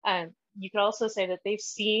 You could also say that they've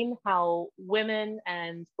seen how women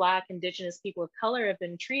and Black, Indigenous people of color have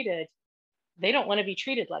been treated they don't want to be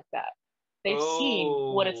treated like that. They've seen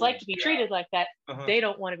what it's like to be treated like that. They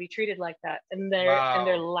don't want to be treated like that, and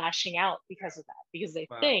they're lashing out because of that, because they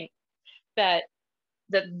think that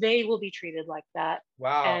they will be treated like that.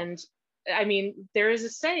 And I mean, there is a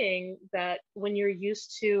saying that when you're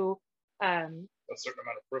used to a certain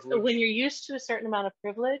amount of privilege, when you're used to a certain amount of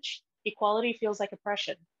privilege, equality feels like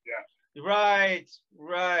oppression. Yeah. Right.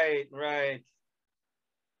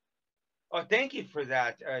 Oh, thank you for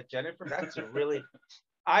that, Jennifer. That's a really,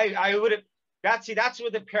 I would have, that's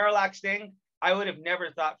with the parallax thing. I would have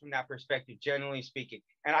never thought from that perspective, generally speaking.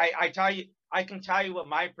 And I can tell you what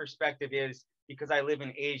my perspective is, because I live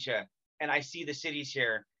in Asia and I see the cities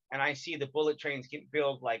here and I see the bullet trains getting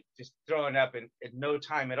built, like just throwing up in no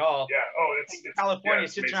time at all. Yeah. Oh, it's California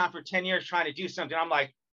sits around for 10 years trying to do something. I'm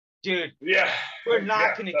like, dude, yeah, we're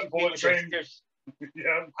not going to compete with this.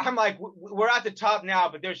 I'm like, we're at the top now,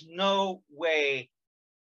 but there's no way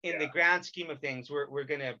in the grand scheme of things we're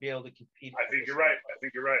going to be able to compete. I think you're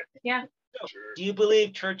right. Yeah. So, do you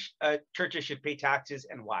believe churches should pay taxes,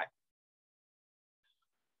 and why?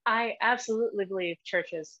 I absolutely believe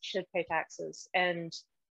churches should pay taxes, and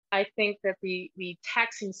I think that the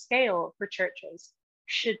taxing scale for churches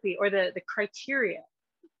should be, or the criteria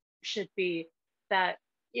should be, that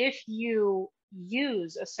if you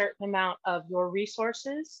use a certain amount of your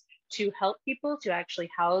resources to help people, to actually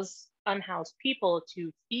house unhoused people,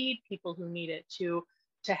 to feed people who need it, to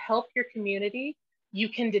help your community, you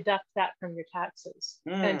can deduct that from your taxes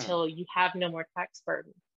until you have no more tax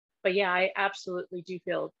burden. But yeah, I absolutely do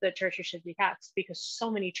feel that churches should be taxed, because so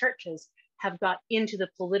many churches have got into the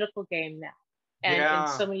political game now, and in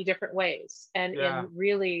so many different ways, and in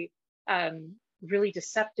really really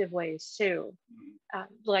deceptive ways too.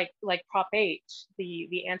 Like Prop 8,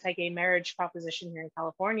 the anti-gay marriage proposition here in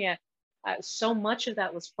California, so much of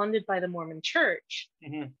that was funded by the Mormon Church.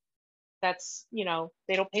 That's, they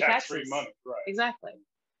don't pay taxes. Money, right? Exactly.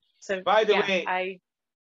 So by the way,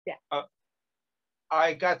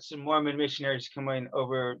 I got some Mormon missionaries coming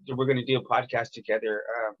over. We're going to do a podcast together.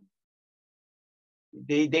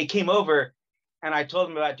 They came over, and I told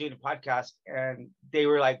them about doing a podcast, and they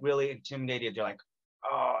were like really intimidated. They're like,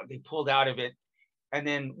 oh, they pulled out of it. And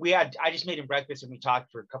then I just made them breakfast and we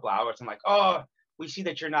talked for a couple of hours. I'm like, oh, we see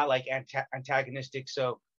that you're not like antagonistic.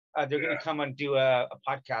 So they're going to come and do a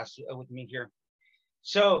podcast with me here.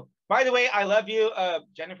 So, by the way, I love you,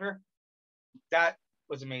 Jennifer. That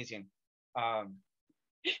was amazing.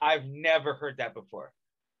 I've never heard that before.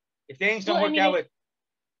 If things don't work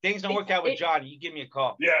out with John, you give me a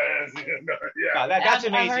call. Yeah. No, that's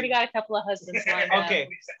amazing. I've already got a couple of husbands lined up. Okay,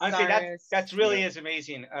 honestly, that's really is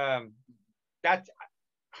amazing. That's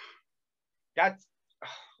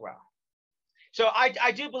wow. So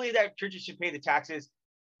I do believe that churches should pay the taxes.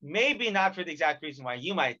 Maybe not for the exact reason why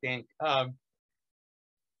you might think.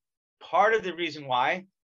 Part of the reason why,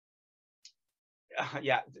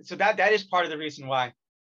 so that is part of the reason why,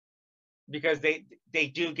 because they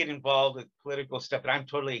do get involved with political stuff that I'm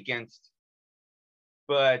totally against.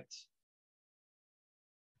 But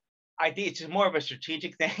I think it's more of a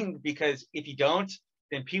strategic thing, because if you don't,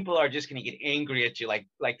 then people are just going to get angry at you. Like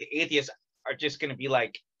the atheists are just going to be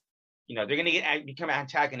like, they're going to become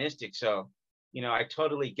antagonistic. So, I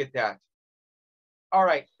totally get that. All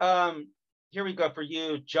right. Here we go for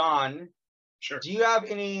you, John. Sure. Do you have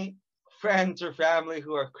any friends or family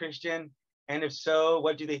who are Christian? And if so,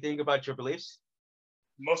 what do they think about your beliefs?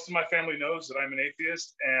 Most of my family knows that I'm an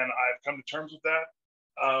atheist, and I've come to terms with that.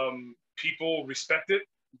 People respect it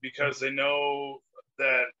because they know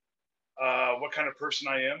that what kind of person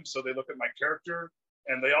I am. So they look at my character,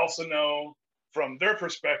 and they also know from their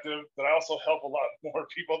perspective that I also help a lot more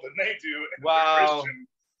people than they do. And they're Christian.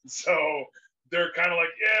 So they're kind of like,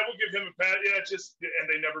 yeah, we'll give him a pat. Yeah, and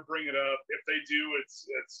they never bring it up. If they do, it's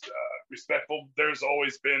respectful. There's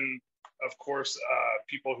always been, of course,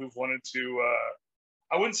 people who've wanted to,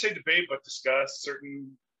 I wouldn't say debate, but discuss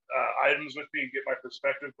certain items with me and get my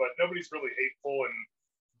perspective. But nobody's really hateful and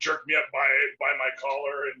jerked me up by my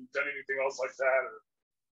collar and done anything else like that.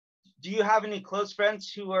 Do you have any close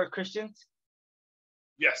friends who are Christians?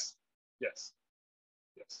 Yes.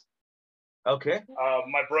 Okay.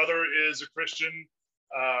 My brother is a Christian.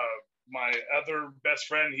 My other best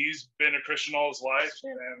friend, he's been a Christian all his life.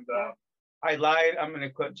 And I lied. I'm going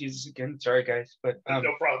to quote Jesus again. Sorry, guys. But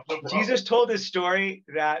no problem. Jesus told this story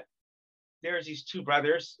that there's these two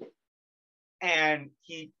brothers, and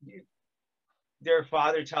their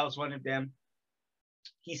father tells one of them,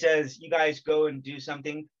 he says, you guys go and do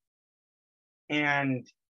something. And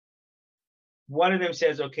one of them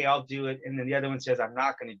says, okay, I'll do it. And then the other one says, I'm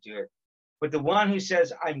not going to do it. But the one who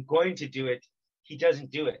says, I'm going to do it, he doesn't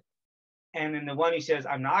do it. And then the one who says,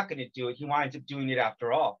 I'm not going to do it, he winds up doing it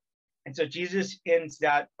after all. And so Jesus ends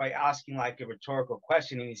that by asking like a rhetorical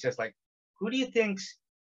question. And he says, like, who do you think's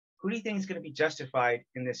going to be justified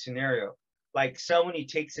in this scenario? Like someone who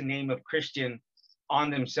takes the name of Christian on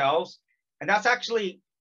themselves. And that's actually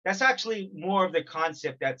more of the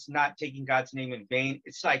concept that's not taking God's name in vain.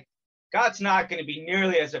 It's like God's not going to be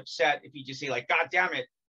nearly as upset if you just say like, God damn it,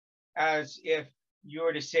 as if you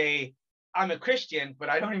were to say, I'm a Christian, but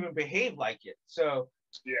I don't even behave like it. So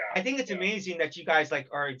yeah, I think it's amazing that you guys like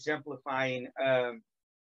are exemplifying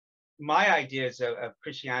my ideas of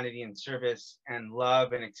Christianity and service and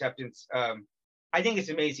love and acceptance. I think it's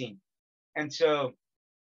amazing. And so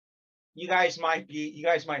you guys might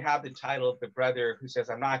have the title of the brother who says,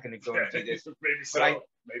 I'm not going to go and do this. Maybe so. But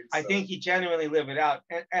I so. think you genuinely live it out.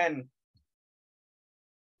 And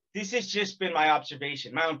this has just been my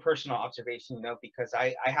observation, my own personal observation, you know, because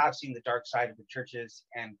I have seen the dark side of the churches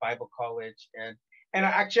and Bible college. And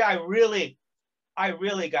actually, I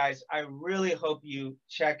really, guys, I really hope you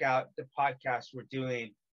check out the podcast we're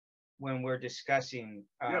doing when we're discussing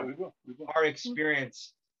we will. our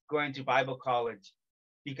experience going to Bible college,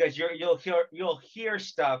 because you'll hear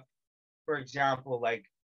stuff, for example, like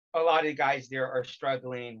a lot of the guys there are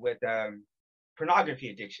struggling with pornography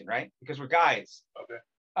addiction, right? Because we're guys. Okay.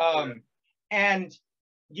 And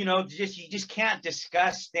you know, you just can't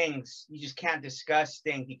discuss things. You can't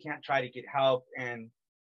try to get help. And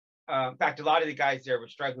in fact, a lot of the guys there were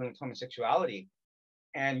struggling with homosexuality,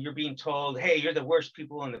 and you're being told, hey, you're the worst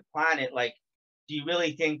people on the planet. Like, do you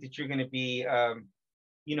really think that you're going to be,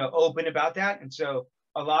 you know, open about that? And so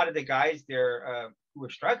a lot of the guys there who are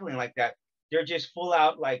struggling like that, they're just full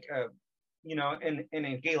out like, you know, in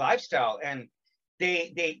a gay lifestyle. And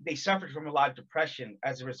they suffered from a lot of depression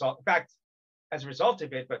as a result. In fact, as a result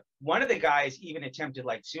of it. But one of the guys even attempted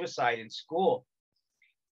like suicide in school.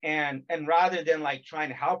 And rather than like trying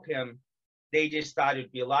to help him, they just thought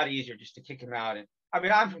it'd be a lot easier just to kick him out. And I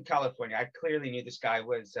mean, I'm from California. I clearly knew this guy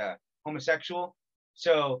was homosexual.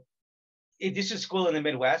 So this is school in the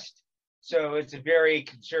Midwest. So it's a very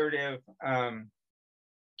conservative,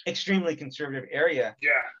 extremely conservative area.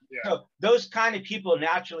 Yeah. So those kind of people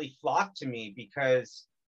naturally flock to me because,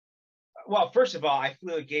 well, first of all, I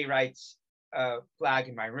flew a gay rights flag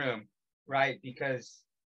in my room, right? Because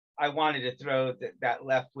I wanted to throw that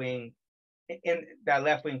left-wing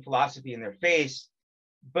philosophy in their face,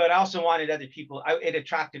 but I also wanted other people. It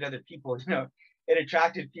attracted other people, you know. It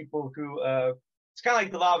attracted people who. It's kind of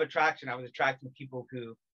like the law of attraction. I was attracting people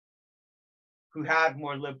who had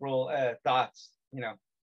more liberal thoughts, you know.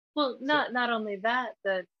 Well, not only that,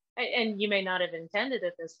 and you may not have intended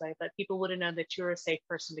it this way, but people wouldn't know that you're a safe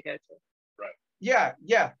person to go to. Right. Yeah,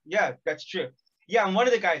 that's true. Yeah, and one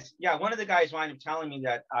of the guys wound up telling me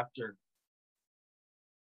that after.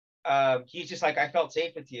 He's just like, I felt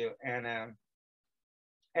safe with you, and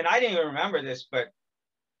I didn't even remember this, but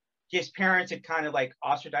his parents had kind of like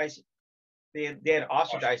ostracized. They had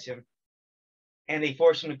ostracized him, and they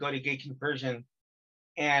forced him to go to gay conversion,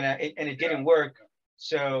 and it didn't work.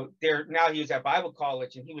 So now he was at Bible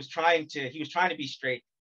college, and he was trying to be straight,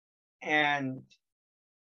 and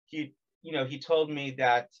he told me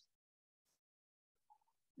that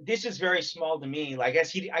this is very small to me. Like,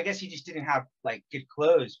 I guess he just didn't have like good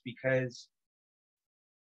clothes because,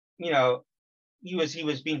 you know, he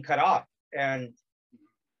was being cut off, and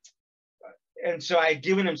so I had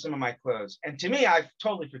given him some of my clothes, and to me, I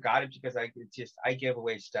totally forgot it because I give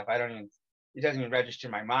away stuff. It doesn't even register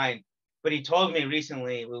in my mind. But he told me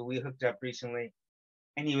recently, we hooked up recently,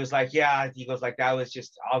 and he was like, yeah, he goes like, that was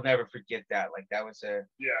just, I'll never forget that. Like, that was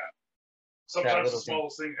sometimes the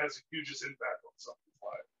smallest thing has the hugest impact on something's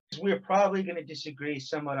life. We're probably going to disagree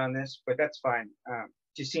somewhat on this, but that's fine.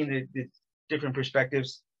 Just seeing the different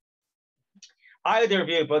perspectives. Either of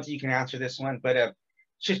you, both of you can answer this one, but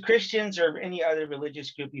should Christians or any other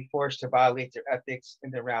religious group be forced to violate their ethics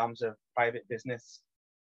in the realms of private business?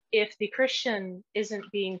 If the Christian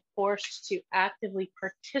isn't being forced to actively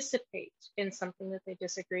participate in something that they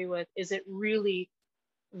disagree with, is it really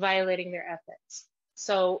violating their ethics?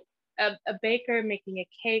 So a baker making a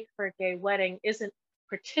cake for a gay wedding isn't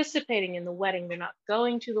participating in the wedding. They're not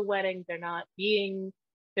going to the wedding. They're not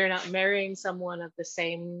marrying someone of the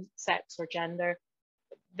same sex or gender.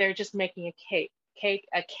 They're just making a cake.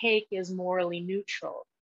 A cake is morally neutral.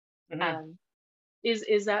 Mm-hmm.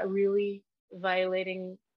 Is that really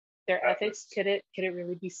violating their ethics? Could it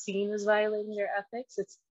really be seen as violating their ethics?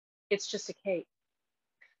 It's just a cake.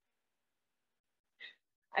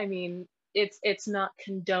 I mean, it's not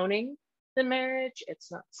condoning the marriage.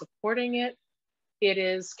 It's not supporting it. It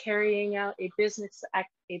is carrying out a business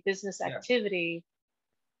activity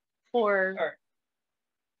or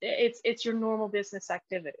it's your normal business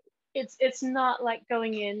activity. It's not like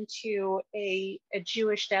going into a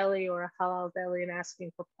Jewish deli or a halal deli and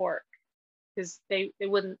asking for pork, because they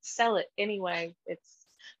wouldn't sell it anyway.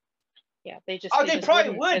 They just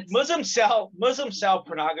probably would. Muslims sell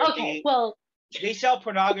pornography. Okay, well, they sell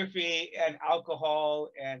pornography and alcohol,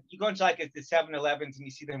 and you go into like the 7-Elevens and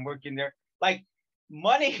you see them working there. Like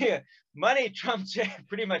money trumps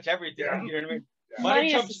pretty much everything. Yeah. You know what I mean? Yeah.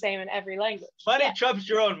 Money is the same in every language. Money trumps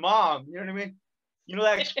your own mom. You know what I mean? You know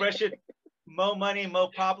that expression, mo money, mo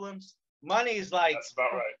problems? Money is like, that's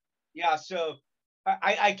about right. Yeah, so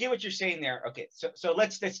I get what you're saying there. Okay, so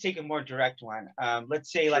let's take a more direct one.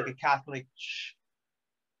 Let's say like a Catholic,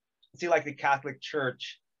 let's say like the Catholic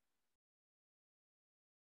Church.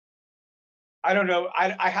 I don't know.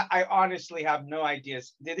 I honestly have no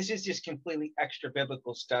ideas. This is just completely extra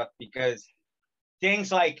biblical stuff, because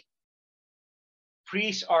things like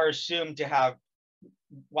priests are assumed to have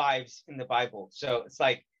wives in the Bible. So it's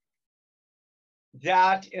like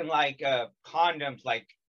that, and like condoms, like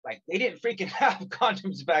they didn't freaking have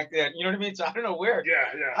condoms back then. You know what I mean? So I don't know where. Yeah.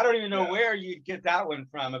 I don't even know where you'd get that one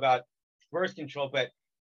from about birth control, but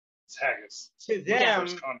it's haggis. To them,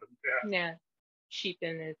 yeah, sheep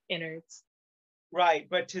in innards. Right,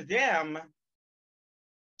 but to them,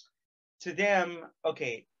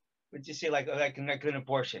 okay, let's just say like an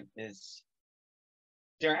abortion is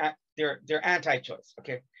they're anti-choice.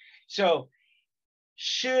 Okay, so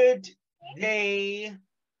should they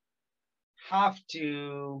have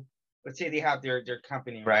to, let's say they have their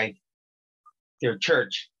company, right, their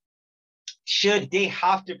church, should they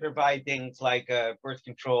have to provide things like birth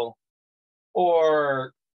control,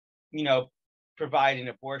 or provide an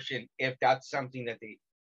abortion if that's something that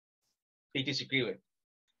they disagree with?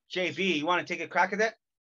 JV, you want to take a crack at that?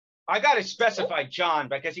 I got to specify John,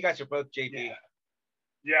 but I guess you guys are both JV.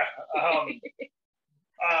 Yeah.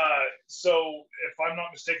 So if I'm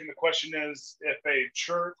not mistaken, the question is, if a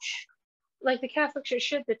church, like the Catholic Church,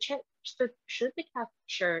 should the Catholic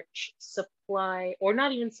Church supply, or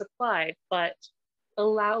not even supply, but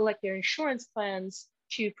allow like their insurance plans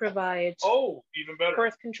to provide even better,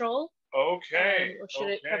 birth control? Okay. Or should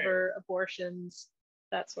it cover abortions,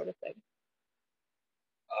 that sort of thing?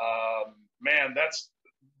 Man,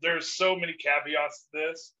 there's so many caveats to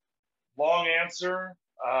this. Long answer,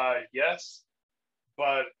 yes,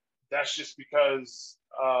 but that's just because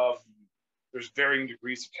there's varying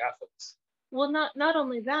degrees of Catholics. Well, not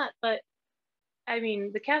only that, but I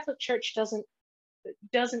mean, the Catholic Church doesn't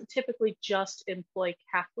typically just employ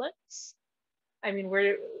Catholics. I mean,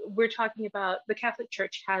 we're talking about the Catholic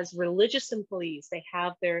Church has religious employees. They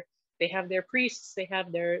have their priests, they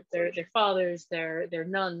have their fathers, their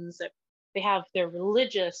nuns, they have their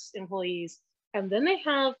religious employees, and then they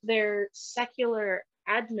have their secular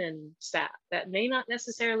admin staff that may not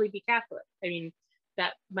necessarily be Catholic. I mean,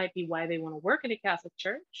 that might be why they want to work in a Catholic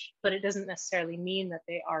church, but it doesn't necessarily mean that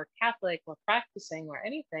they are Catholic or practicing or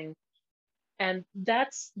anything. And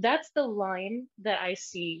that's the line that I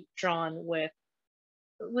see drawn with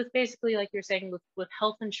basically, like you're saying, with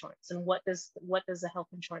health insurance, and what does the health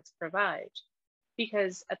insurance provide?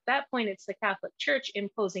 Because at that point, it's the Catholic Church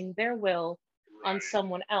imposing their will on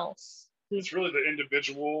someone else. It's really the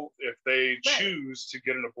individual, if they choose to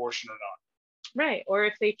get an abortion or not. Right, or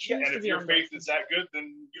if they choose and to if be your on faith is that good,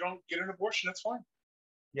 then you don't get an abortion. That's fine.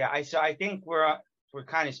 Yeah, I think we're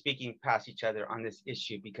kind of speaking past each other on this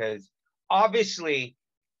issue, because obviously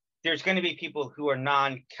there's going to be people who are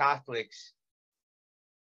non-Catholics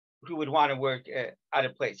who would want to work at a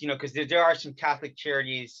place, because there are some Catholic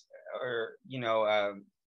charities or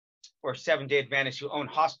or Seventh-day Adventists who own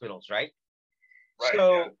hospitals, right?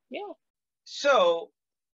 Right. So,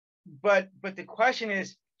 but the question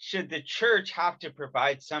is, should the church have to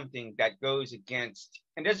provide something that goes against,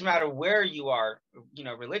 and it doesn't matter where you are,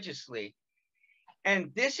 religiously?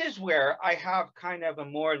 And this is where I have kind of a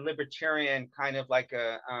more libertarian, kind of like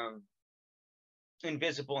a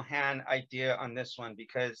invisible hand idea on this one,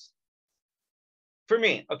 because for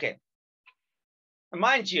me, okay,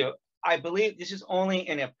 mind you, I believe this is only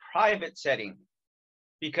in a private setting,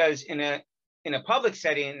 because in a public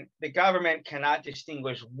setting, the government cannot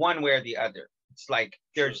distinguish one way or the other. It's like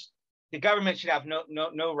the government should have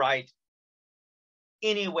no right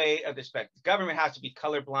any way of the spectrum. The government has to be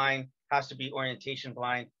colorblind, has to be orientation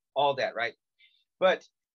blind, all that, right? But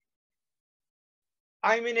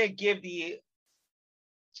I'm gonna give the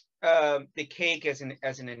cake as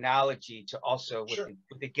an analogy to also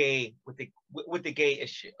with the gay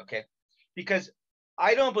issue, okay? Because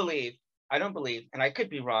I don't believe, and I could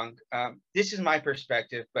be wrong. This is my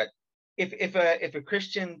perspective, but if a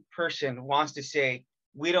Christian person wants to say,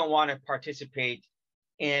 we don't want to participate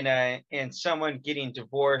in someone getting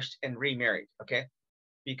divorced and remarried, okay?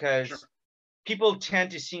 Because people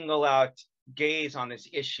tend to single out gays on this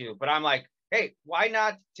issue, but I'm like, hey, why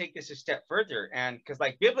not take this a step further? And because,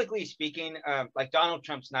 like, biblically speaking, like, Donald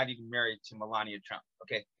Trump's not even married to Melania Trump,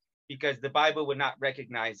 okay? Because the Bible would not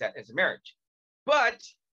recognize that as a marriage. But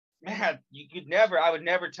man, I would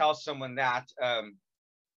never tell someone that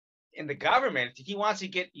in the government, if he wants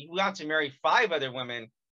to marry 5 other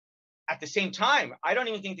women at the same time, I don't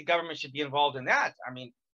even think the government should be involved in that. I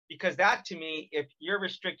mean, because that, to me, if you're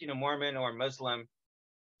restricting a Mormon or a Muslim,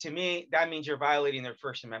 to me, that means you're violating their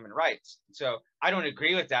First Amendment rights. So I don't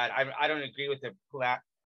agree with that. I don't agree with the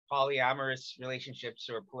polyamorous relationships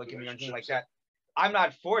or polygamy or anything like that. I'm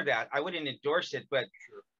not for that. I wouldn't endorse it, but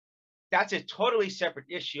that's a totally separate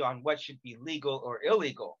issue on what should be legal or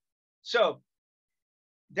illegal. So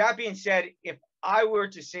that being said, if I were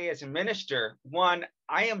to say as a minister, one,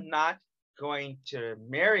 I am not going to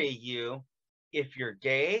marry you if you're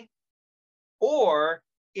gay or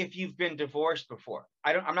if you've been divorced before.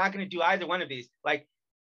 I'm not going to do either one of these. Like,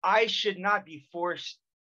 I should not be forced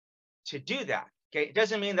to do that. Okay. It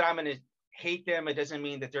doesn't mean that I'm going to hate them. It doesn't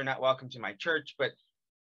mean that they're not welcome to my church, but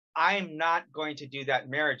I'm not going to do that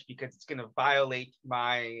marriage because it's going to violate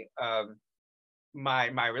my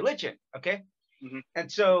my religion. Okay. Mm-hmm.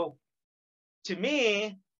 And so to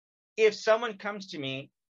me, if someone comes to me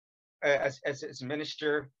as a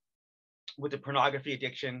minister with a pornography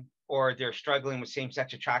addiction, or they're struggling with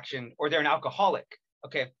same-sex attraction, or they're an alcoholic,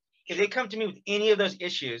 okay, if they come to me with any of those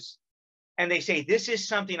issues and they say, this is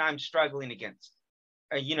something I'm struggling against,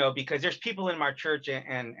 you know, because there's people in my church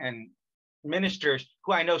and ministers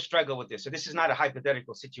who I know struggle with this. So this is not a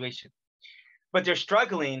hypothetical situation, but they're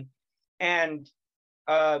struggling and,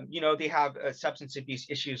 you know, they have substance abuse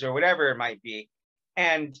issues or whatever it might be.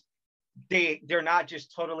 And they're not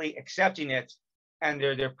just totally accepting it, and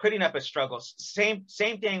they're putting up a struggle. Same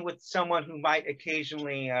thing with someone who might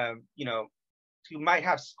occasionally, you know, who might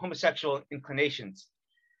have homosexual inclinations.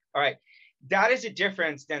 All right, that is a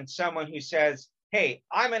difference than someone who says, hey,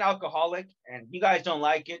 I'm an alcoholic and you guys don't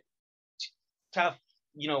like it. Tough,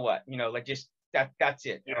 you know what, you know, like just that's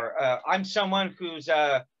it. Yeah. Or I'm someone who's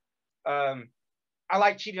I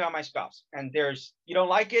like cheating on my spouse, and you don't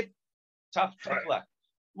like it, tough luck.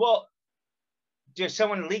 Well, does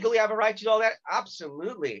someone legally have a right to do all that?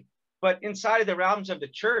 Absolutely. But inside of the realms of the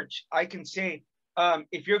church, I can say,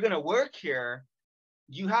 if you're going to work here,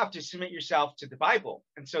 you have to submit yourself to the Bible.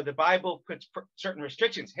 And so the Bible puts certain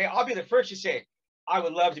restrictions. Hey, I'll be the first to say, I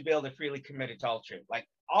would love to be able to freely commit adultery. Like,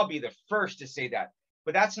 I'll be the first to say that.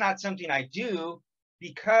 But that's not something I do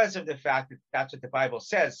because of the fact that that's what the Bible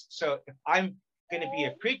says. So if I'm going to be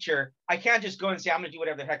a preacher, I can't just go and say, I'm going to do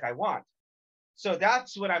whatever the heck I want. So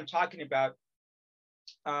that's what I'm talking about.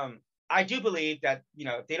 I do believe that, you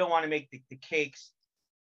know, if they don't want to make the cakes,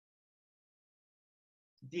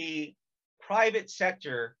 the private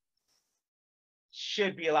sector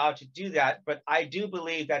should be allowed to do that. But I do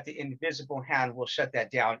believe that the invisible hand will shut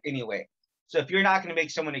that down anyway. So if you're not going to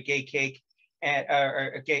make someone a gay cake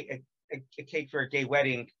or a cake for a gay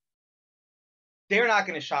wedding, they're not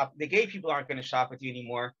going to shop. The gay people aren't going to shop with you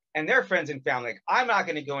anymore, and their friends and family. Like, I'm not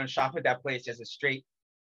going to go and shop at that place as a straight,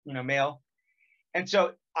 you know, male. And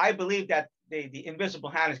so I believe that the invisible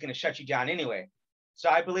hand is going to shut you down anyway. So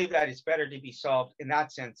I believe that it's better to be solved in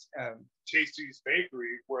that sense. Tasty's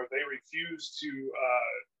Bakery, where they refuse to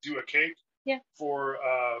do a cake for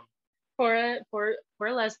a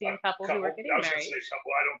lesbian couple who were getting married. I was going to say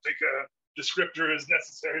couple. I don't think a descriptor is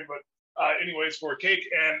necessary, but anyways, for a cake,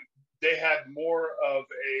 and they had more of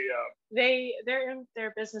a.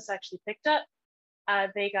 Their business actually picked up.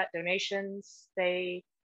 They got donations.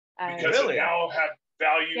 Because really? It now have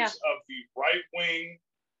values of the right wing.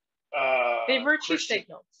 They virtue Christian,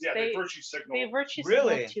 signals. Yeah, they virtue signal. They virtue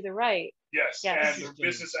signal to the right. Yes, and the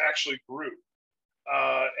business actually grew,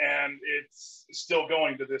 and it's still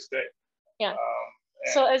going to this day. Yeah.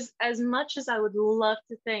 So as much as I would love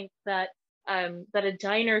to think that that a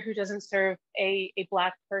diner who doesn't serve a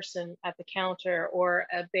Black person at the counter, or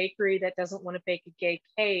a bakery that doesn't want to bake a gay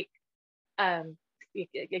cake, a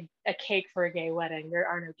cake for a gay wedding. There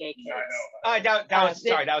are no gay cakes. I know. That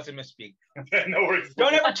was a misspeak. No worries.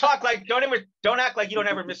 Don't act like you don't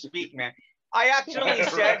ever misspeak, man. I actually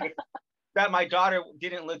said that my daughter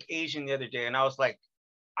didn't look Asian the other day, and I was like,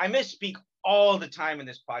 I misspeak all the time in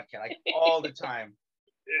this podcast, like all the time.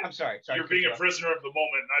 I'm sorry. You're being a prisoner of the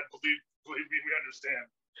moment, and I believe me, we understand.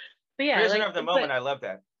 But yeah, prisoner of the moment. I love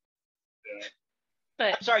that. Yeah.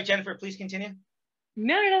 But I'm sorry, Jennifer. Please continue.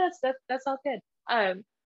 No. That's all good.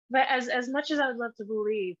 But as much as I would love to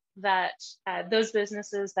believe that those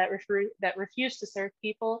businesses that refuse to serve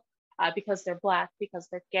people because they're Black, because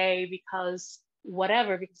they're gay, because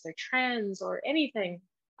whatever, because they're trans or anything,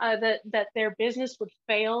 that their business would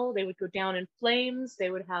fail, they would go down in flames, they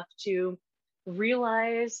would have to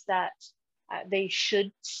realize that they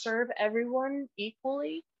should serve everyone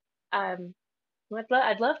equally.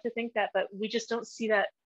 I'd love to think that, but we just don't see that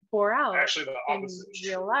pour out. Actually, the opposite in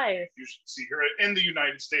real life. You should see here in the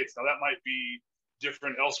United States. Now, that might be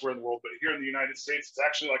different elsewhere in the world, but here in the United States, it's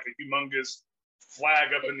actually like a humongous flag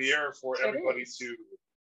up in the air for everybody to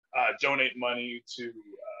donate money to.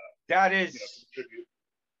 That is, contribute.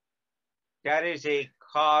 That is a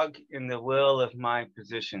cog in the wheel of my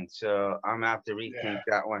position. So I'm gonna have to rethink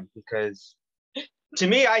that one, because to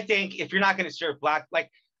me, I think if you're not going to serve Black, like,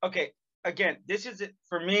 okay, again, this is it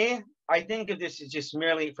for me. I think of this as just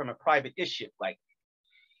merely from a private issue. Like,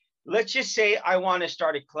 let's just say I want to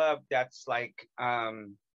start a club that's like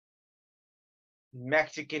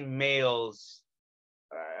Mexican males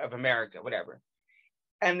of America, whatever.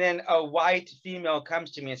 And then a white female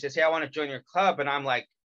comes to me and says, hey, I want to join your club. And I'm like,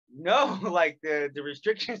 no, like the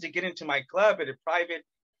restrictions to get into my club at a private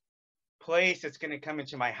place that's going to come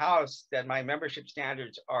into my house, that my membership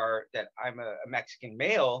standards are that I'm a Mexican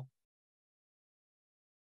male.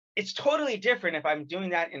 It's totally different if I'm doing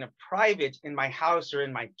that in a private, in my house or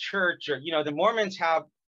in my church, or, you know, the Mormons have,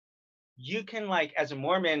 you can, like, as a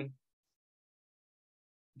Mormon,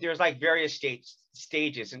 there's like various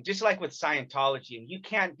stages, and just like with Scientology, and you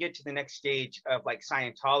can't get to the next stage of like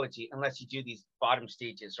Scientology unless you do these bottom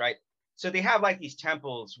stages, right? So they have like these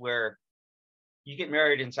temples where you get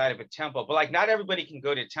married inside of a temple, but like not everybody can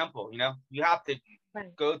go to a temple, you know, you have to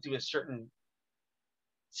go through a certain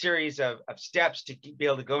series of steps to be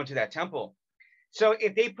able to go into that temple. So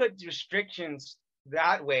if they put restrictions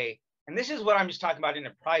that way, and this is what I'm just talking about in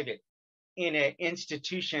a private, in an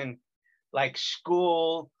institution like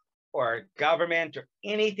school or government or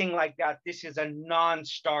anything like that, this is a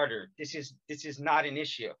non-starter. This is not an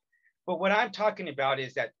issue. But what I'm talking about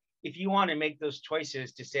is that if you want to make those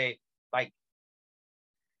choices to say, like,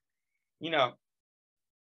 you know,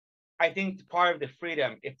 I think part of the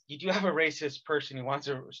freedom, if you do have a racist person who wants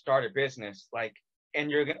to start a business, like, and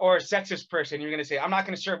you're gonna, or a sexist person, you're gonna say, I'm not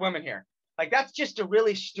gonna serve women here. Like, that's just a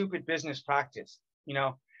really stupid business practice, you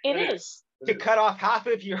know? It is. To cut off half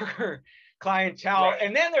of your clientele. Right.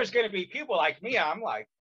 And then there's gonna be people like me, I'm like,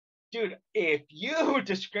 dude, if you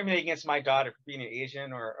discriminate against my daughter for being an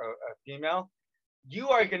Asian or a female, you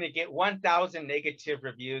are going to get 1,000 negative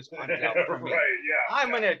reviews on Yelp from me. Right,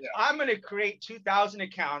 yeah. I'm gonna create 2,000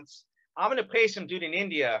 accounts. I'm gonna pay some dude in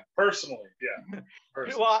India personally. Yeah.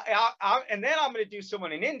 Personally. Well, and then I'm gonna do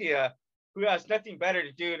someone in India who has nothing better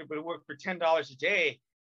to do but work for $10 a day,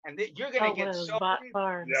 and you're gonna get so bot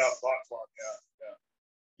farms. Yeah, bot farm.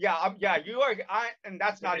 Yeah. You are. And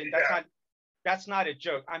that's not that's not a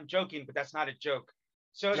joke. I'm joking, but that's not a joke.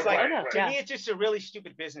 So it's like, to me, it's just a really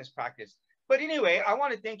stupid business practice. But anyway, I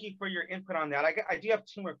want to thank you for your input on that. I do have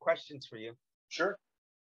 2 more questions for you. Sure.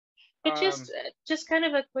 It just kind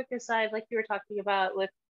of a quick aside, like you were talking about, with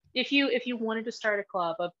if you wanted to start a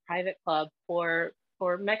club, a private club for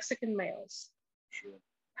Mexican males. Sure.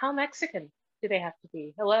 How Mexican do they have to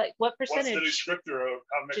be? What percentage? What's the descriptor of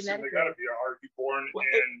how Mexican they gotta be? Are you born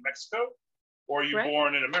in Mexico, or are you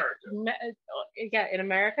born in America? Yeah, in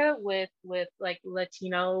America with like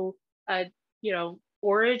Latino,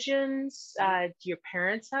 origins. Do your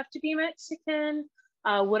parents have to be Mexican?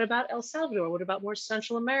 What about El Salvador? What about more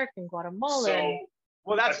Central American, Guatemalan? So,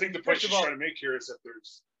 well, I think the point she's trying to make here is that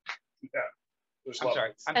there's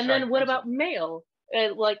levels. And then what about male?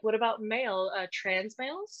 What about male trans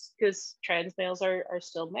males? Because trans males are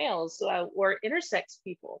still males, or intersex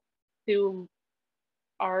people who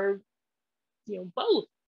are, both.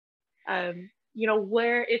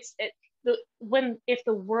 Where if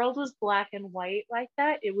the world was black and white like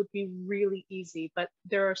that, it would be really easy. But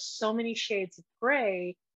there are so many shades of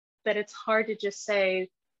gray that it's hard to just say,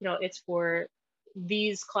 it's for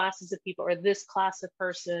these classes of people or this class of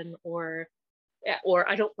person, or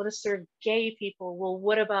I don't want to serve gay people. Well,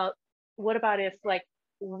 what about if, like,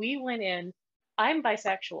 we went in, I'm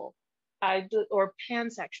bisexual, or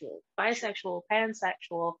pansexual, bisexual,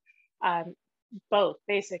 pansexual, both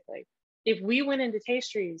basically. If we went into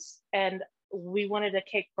Tastries and we wanted a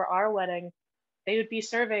cake for our wedding, they would be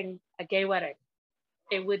serving a gay wedding.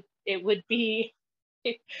 It would be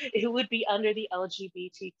under the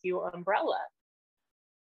LGBTQ umbrella.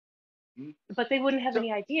 But they wouldn't have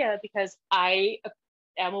any idea, because I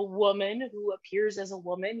am a woman who appears as a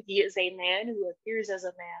woman. He is a man who appears as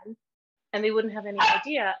a man. And they wouldn't have any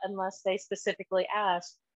idea unless they specifically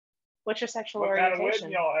asked, What's your sexual what orientation? kind of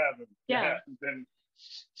wedding y'all having? Yeah. Then,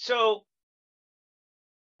 So,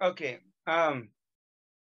 okay. All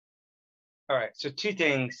right. So 2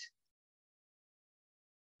 things.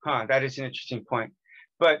 That is an interesting point.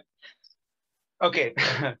 But okay.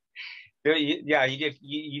 Yeah,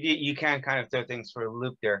 you can kind of throw things for a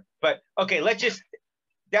loop there. But okay,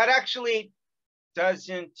 that actually that's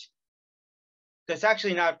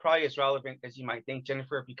actually not probably as relevant as you might think,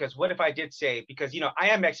 Jennifer, because what if I did say, because I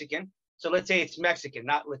am Mexican, so let's say it's Mexican,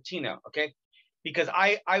 not Latino, okay? Because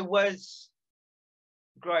I was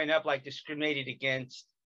growing up like discriminated against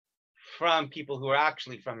from people who are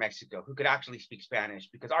actually from Mexico, who could actually speak Spanish,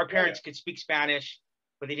 because our parents could speak Spanish,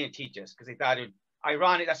 but they didn't teach us because they thought it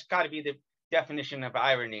ironic. That's got to be the definition of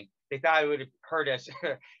irony. They thought it would have hurt us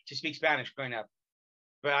to speak Spanish growing up.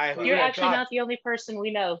 But you're actually not the only person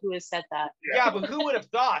we know who has said that. Yeah, but who would have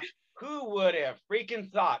thought? Who would have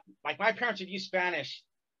freaking thought? Like, my parents would use Spanish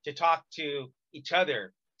to talk to each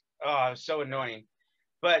other. Oh, so annoying.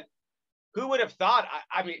 But who would have thought?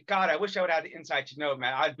 I mean, God, I wish I would have the insight to know,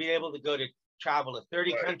 man. I'd be able to go to travel to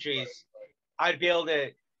 30 countries. I'd be able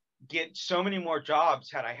to get so many more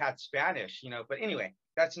jobs had I had Spanish, But anyway,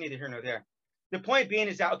 that's neither here nor there. The point being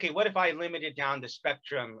is that, okay, what if I limited down the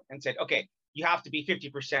spectrum and said, okay, you have to be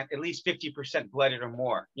 50%, at least 50% blooded or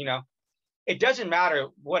more, It doesn't matter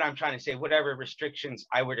what I'm trying to say, whatever restrictions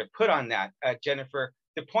I were to put on that, Jennifer.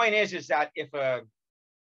 The point is that if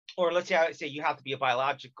or let's say I say you have to be a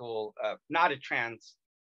biological, not a trans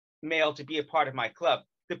male to be a part of my club.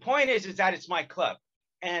 The point is that it's my club.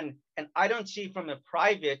 And I don't see from a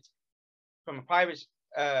private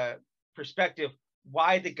perspective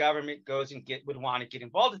why the government goes and would want to get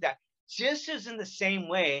involved with that. Just as in the same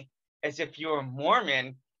way as if you're a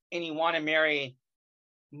Mormon and you want to marry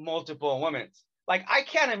multiple women. Like, I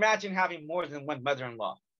can't imagine having more than one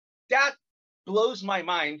mother-in-law. That blows my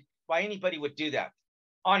mind why anybody would do that.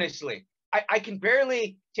 Honestly, I can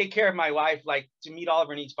barely take care of my wife, like, to meet all of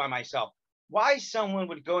her needs by myself. Why someone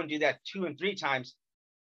would go and do that 2 and 3 times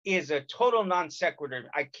is a total non sequitur.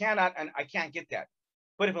 I can't get that.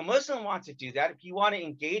 But if a Muslim wants to do that, if you want to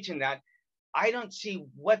engage in that, I don't see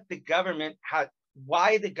why the government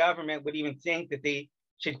would even think that they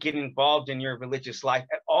should get involved in your religious life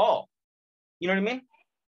at all. You know what I mean?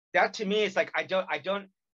 That to me is like, I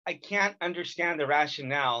can't understand the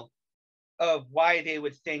rationale of why they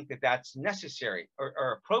would think that that's necessary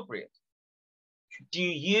or appropriate. Do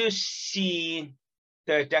you see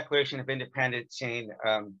the Declaration of Independence saying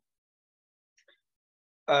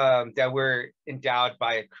that we're endowed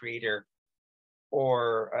by a creator,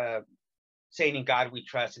 or saying in God we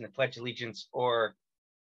trust, in the Pledge of Allegiance, or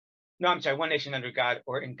one nation under God,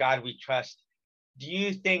 or in God we trust? Do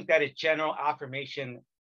you think that a general affirmation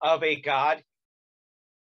of a God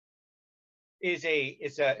is a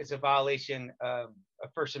violation of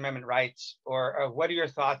First Amendment rights, or what are your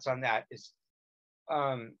thoughts on that?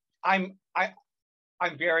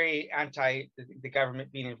 I'm very anti the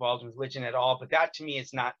government being involved in religion at all, but that to me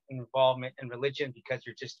is not an involvement in religion, because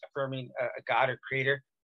you're just affirming a God or creator.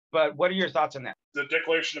 But what are your thoughts on that? The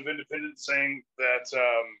Declaration of Independence saying that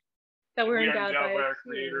we're we are endowed by our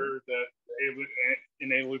creator, that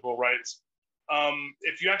inalienable rights.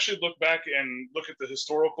 If you actually look back and look at the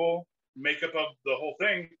historical makeup of the whole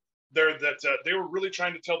thing, they were really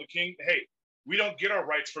trying to tell the king, hey, we don't get our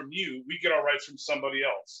rights from you, we get our rights from somebody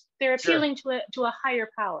else. They're appealing to a higher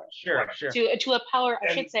power. Sure. To a power,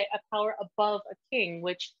 I should say, a power above a king,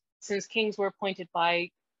 which, since kings were appointed by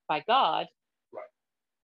God, right,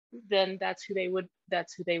 then that's who they would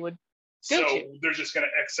so they're just going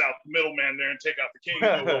to X out the middleman there and take out the king.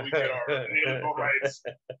 Well, we get our inalienable rights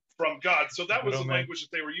from God. So that was the language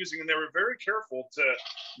that they were using, and they were very careful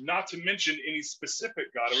not to mention any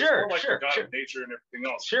specific God. It was more like the God of nature and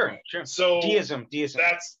everything else. Sure. So deism.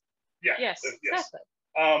 That's yes. Exactly.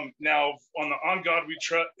 Now on God we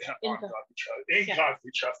trust. In God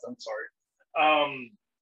we trust. I'm sorry.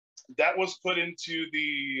 That was put into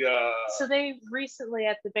the. So they recently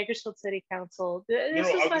at the Bakersfield City Council.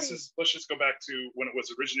 Let's just go back to when it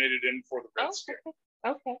was originated in for the Red Scare.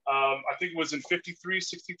 Okay. I think it was in 53,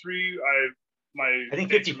 63. I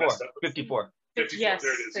think 54. 54. 54. Yes,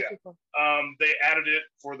 there it is. 54. Yeah. They added it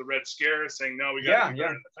for the Red Scare, saying no, we got to be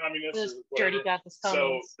better than the communists. Dirty Baptist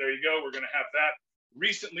communists. So there you go. We're going to have that.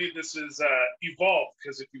 Recently, this is evolved,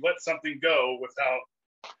 because if you let something go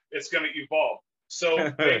it's going to evolve. So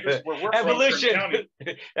we're evolution. From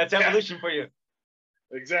County. That's evolution for you.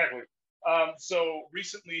 Exactly. So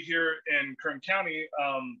recently here in Kern County,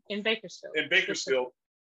 in Bakersfield,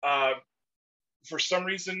 for some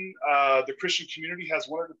reason, the Christian community has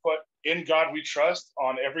wanted to put "In God We Trust"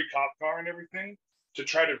 on every cop car and everything. to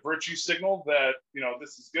try to virtue signal that, you know,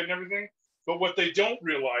 this is good and everything. But what they don't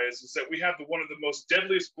realize is that we have one of the most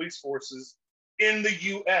deadliest police forces in the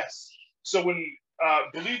U.S. So when,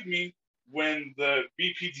 believe me, when the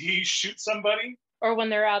BPD shoots somebody, or when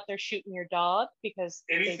they're out there shooting your dog because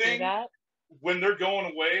they do that, when they're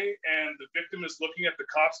going away and the victim is looking at the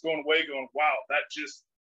cops going away, going, "Wow,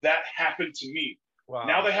 that happened to me." Wow.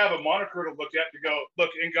 Now they have a moniker to look at to go,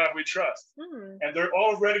 "Look, in God we trust," and they're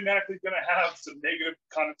already automatically going to have some negative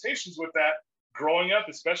connotations with that growing up,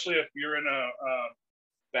 especially if you're in a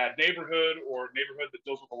bad neighborhood or neighborhood that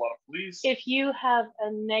deals with a lot of police. If you have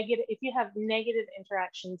negative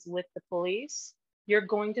interactions with the police, you're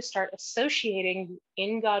going to start associating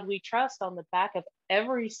 "In God We Trust" on the back of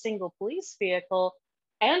every single police vehicle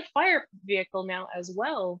and fire vehicle now as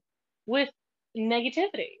well with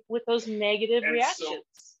negativity, with those negative reactions.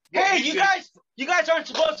 So, hey, you guys aren't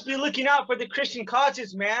supposed to be looking out for the Christian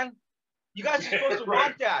causes, man. You guys are supposed to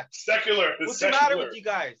want that. Secular. What's the matter with you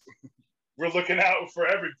guys? We're looking out for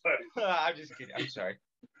everybody. I'm just kidding. I'm sorry.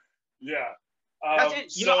 Yeah. That's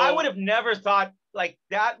it. You know, I would have never thought, like,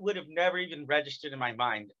 that would have never even registered in my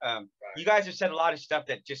mind. Right. You guys have said a lot of stuff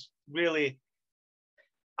that just really,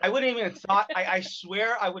 I wouldn't even have thought, I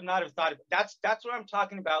swear I would not have thought of it. That's what I'm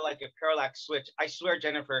talking about, like a parallax switch. I swear,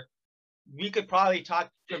 Jennifer, we could probably talk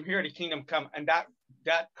from here to kingdom come, and that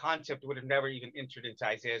concept would have never even entered into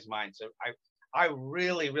Isaiah's mind. So I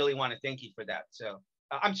really, really want to thank you for that. So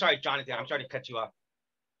I'm sorry, Jonathan, I'm sorry to cut you off.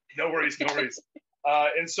 No worries, no worries.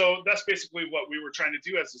 And so that's basically what we were trying to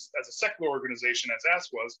do as a secular organization, as Ask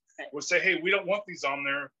was say, hey, we don't want these on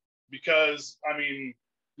there because, I mean,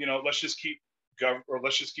 you know, let's just keep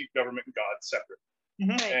government and God separate.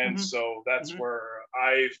 And so that's where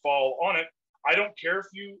I fall on it. I don't care if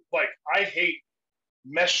you, like, I hate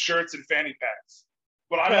mesh shirts and fanny packs,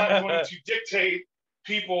 but I'm not going to dictate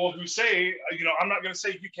people who say, you know, I'm not going to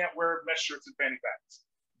say you can't wear mesh shirts and fanny packs.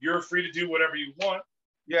 You're free to do whatever you want.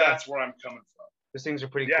 Yeah. That's where I'm coming from. Those things are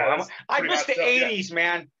pretty cool. I miss the 80s,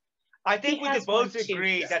 man. I think we could both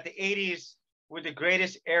agree that the 80s were the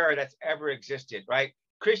greatest era that's ever existed, right?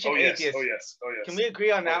 Christian atheists. Oh, yes. Can we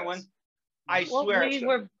agree on that one? I swear. We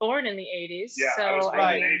were born in the 80s. Yeah, so I was born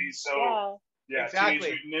in the 80s. So, yeah,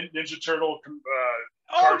 exactly. Ninja Turtle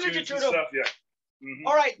cartoons Ninja Turtle. And stuff. Yeah.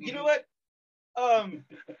 All right, you know what?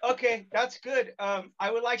 Okay, that's good.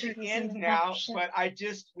 I would like to end now, but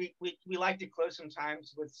we like to close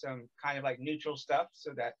sometimes with some kind of like neutral stuff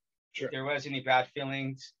so that if there was any bad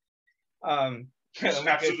feelings.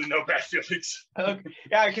 Absolutely no bad feelings. Okay.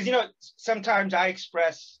 Yeah, because you know, sometimes I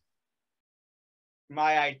express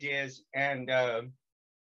my ideas and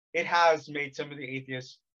it has made some of the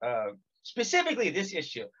atheists, specifically this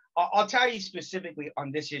issue. I'll tell you specifically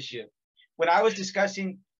on this issue. When I was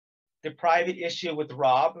discussing the private issue with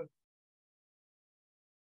Rob,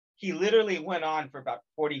 he literally went on for about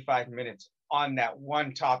 45 minutes on that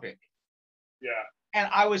one topic. Yeah. And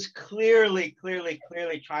I was clearly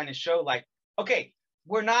trying to show, like, okay,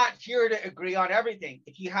 we're not here to agree on everything.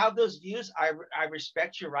 If you have those views, I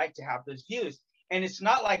respect your right to have those views. And it's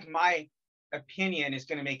not like my opinion is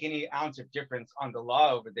going to make any ounce of difference on the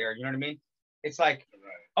law over there. You know what I mean? It's like,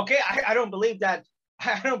 okay, I don't believe that.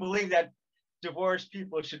 I don't believe that divorced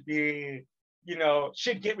people should be, you know,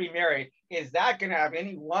 should get remarried. Is that going to have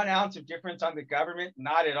any 1 ounce of difference on the government?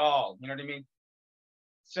 Not at all. You know what I mean?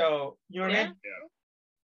 So, you know what I mean? Yeah.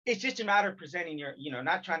 It's just a matter of presenting your, you know,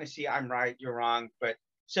 not trying to see I'm right, you're wrong, but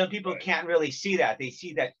some people can't really see that. They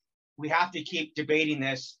see that we have to keep debating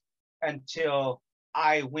this until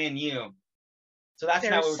I win you. So that's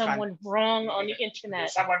not what we're trying. There's someone wrong on the internet.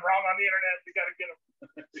 There's someone wrong on the internet. We got to get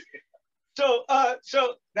them. So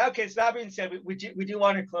okay. So that being said, we do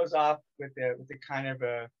want to close off with the kind of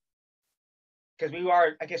because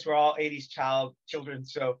I guess we're all 80s children.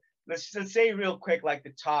 So let's say real quick, like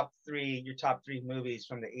your top three movies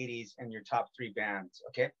from the 80s and your top 3 bands.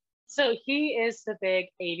 Okay. So he is the big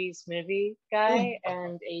 80s movie guy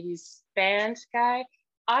and 80s band guy.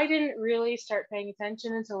 I didn't really start paying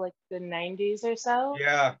attention until like the 90s or so.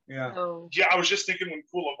 Yeah. So, yeah, I was just thinking when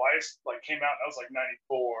Cool of Ice like came out, I was like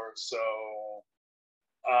 94. So,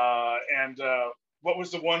 what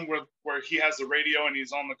was the one where he has the radio and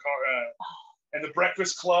he's on the car? And the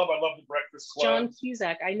Breakfast Club. I love the Breakfast Club. John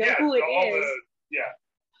Cusack. I know who it is.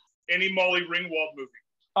 Any Molly Ringwald movie.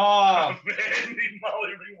 Oh. Any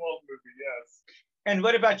Molly Ringwald movie. Yes. And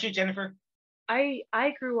what about you, Jennifer? I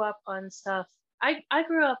grew up on stuff. I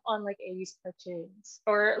grew up on like 80s cartoons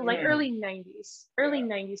or like early 90s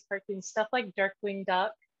cartoons, stuff like Darkwing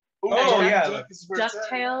Duck. DuckTales,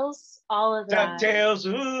 all of that. DuckTales,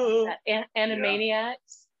 ooh.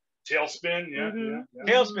 Animaniacs. Tailspin, yeah.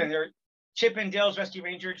 Tailspin, Chip and Dale's Rescue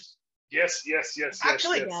Rangers. Yes.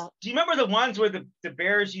 Actually, Yeah. do you remember the ones where the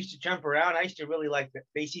bears used to jump around? I used to really like that.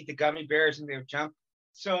 They eat the gummy bears and they would jump.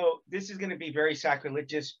 So this is going to be very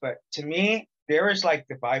sacrilegious, but to me, there is like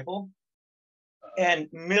the Bible,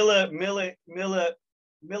 and millimeters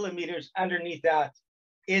underneath that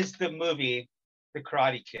is the movie, The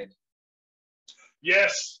Karate Kid.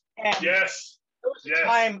 Yes. And Yes. there was a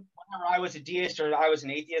time whenever I was a deist or I was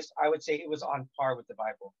an atheist, I would say it was on par with the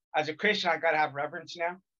Bible. As a Christian, I got to have reverence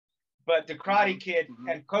now. But The Karate Kid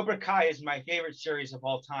and Cobra Kai is my favorite series of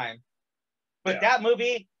all time. But that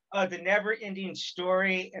movie, The Never Ending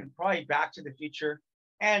Story, and probably Back to the Future,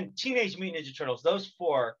 and Teenage Mutant Ninja Turtles, those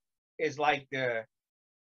four is like that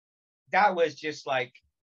was just like,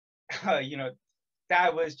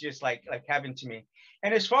 that was just like heaven to me.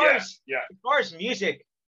 And as far as music,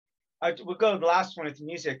 we'll go to the last one with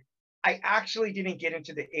music. I actually didn't get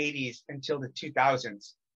into the 80s until the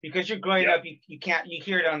 2000s. Because you're growing up, you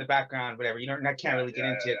hear it on the background, whatever. I can't really get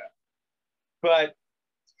into it. But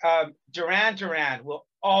Duran Duran will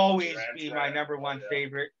always be my number one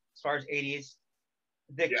favorite as far as 80s.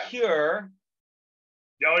 The Cure.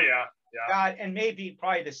 Oh yeah. God, and maybe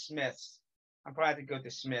probably the Smiths. I'm probably have to go with the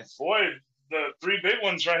Smiths. Boy, the three big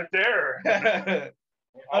ones right there.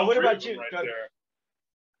 What about you? Right there.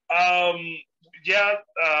 I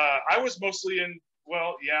was mostly in.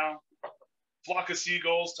 Flock of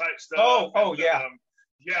Seagulls type stuff. Oh, yeah.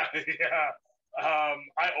 I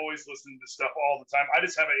always listen to stuff all the time. I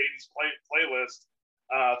just have an 80s playlist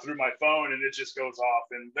through my phone, and it just goes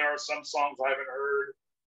off. And there are some songs I haven't heard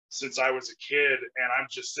since I was a kid, and I'm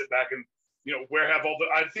just sit back and, where have all the,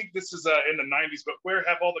 I think this is in the 90s, but Where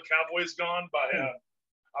Have All the Cowboys Gone by,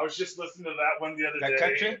 I was just listening to that one the other day.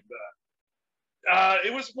 Country? And,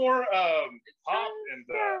 it was more pop and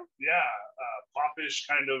popish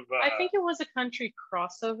kind of. I think it was a country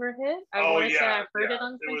crossover hit. I want to say I've heard it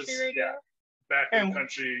on country radio. Yeah. Back in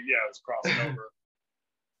country, it was crossing over.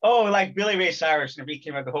 Oh, like Billy Ray Cyrus, and he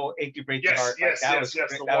came out the whole "Ache to Break Your Heart." Yes.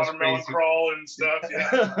 The watermelon crawl and stuff.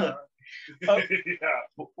 Yeah.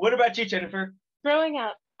 What about you, Jennifer? Growing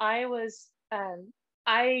up, I was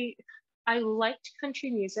I liked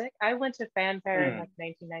country music. I went to Fanfare in like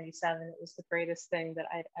 1997. It was the greatest thing that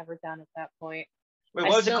I'd ever done at that point. Wait,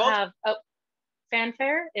 what was it called?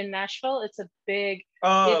 Fanfare in Nashville. It's a big.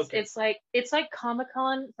 It's like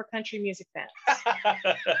Comic-Con for country music fans.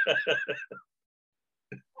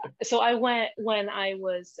 So I went when I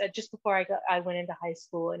was just before I went into high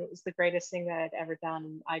school, and it was the greatest thing that I'd ever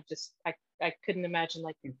done. I couldn't imagine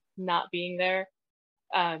like not being there.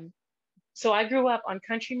 So I grew up on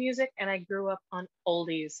country music, and I grew up on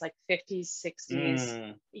oldies like 50s,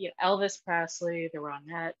 60s, Elvis Presley, the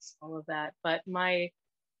Ronettes, all of that. But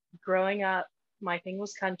growing up, my thing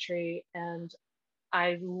was country, and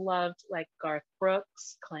I loved like Garth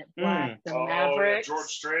Brooks, Clint Black, the Mavericks. George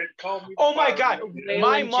Strait. Oh my God.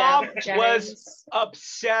 My mom was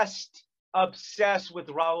obsessed with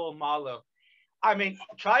Raul Malo. I mean,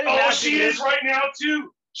 try to imagine she is right now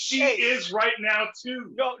too. She is right now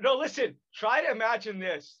too. No, listen. Try to imagine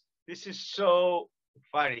this. This is so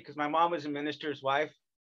funny because my mom was a minister's wife,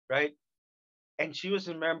 right? And she was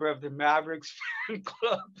a member of the Mavericks fan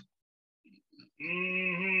club.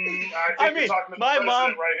 I mean, my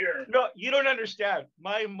mom right here. No, you don't understand.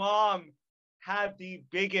 My mom had the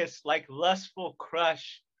biggest, like, lustful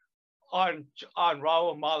crush on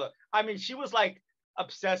Raul Malo. I mean, she was like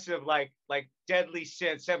obsessive, like Deadly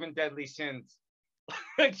Sins, 7 Deadly Sins.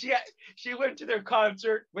 she went to their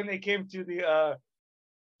concert when they came to the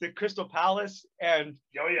Crystal Palace, and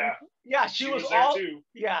she was all too.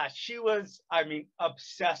 Yeah, she was, I mean,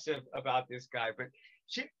 obsessive about this guy, but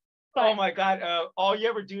oh my God, All You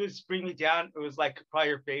Ever Do Is Bring Me Down. It was like probably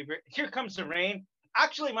your favorite. Here Comes the Rain.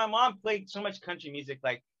 Actually, my mom played so much country music,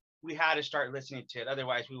 like we had to start listening to it.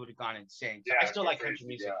 Otherwise, we would have gone insane. So I still like country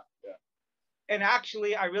music. Yeah. And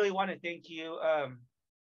actually, I really want to thank you,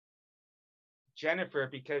 Jennifer,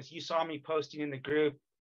 because you saw me posting in the group,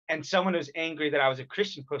 and someone was angry that I was a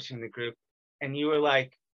Christian posting in the group, and you were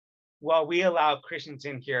like, well, we allow Christians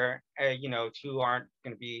in here, who aren't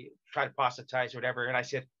going to be try to proselytize or whatever. And I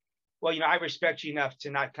said, well, I respect you enough to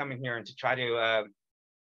not come in here and to try to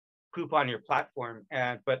poop on your platform.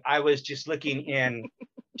 But I was just looking in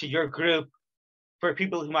to your group for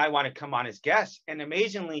people who might want to come on as guests. And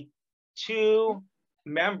amazingly, two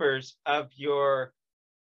members of your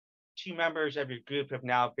group have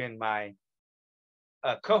now been my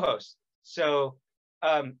co-hosts. So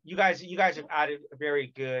you guys have added a very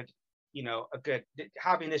good,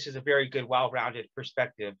 having this is a very good, well-rounded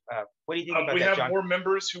perspective. What do you think about that, John? We have more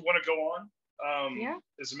members who want to go on.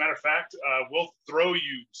 As a matter of fact, we'll throw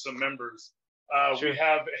you some members. Sure. We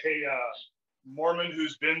have a Mormon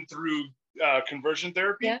who's been through conversion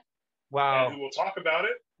therapy. Yeah. Wow. And who will talk about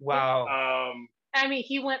it. Wow. I mean,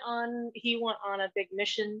 he went on a big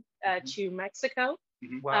mission to Mexico.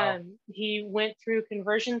 Wow. He went through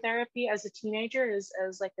conversion therapy as a teenager, as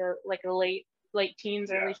like a late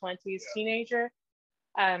teens, early 20s teenager.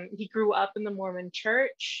 He grew up in the Mormon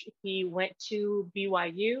church. He went to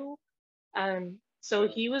BYU. So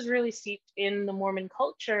he was really steeped in the Mormon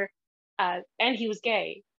culture, and he was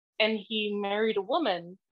gay, and he married a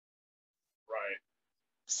woman. Right.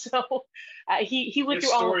 So he went His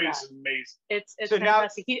through all of that. His story is amazing. It's so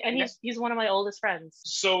fantastic. Now, he's one of my oldest friends.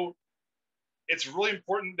 So it's really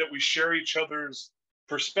important that we share each other's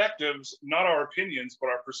perspectives, not our opinions, but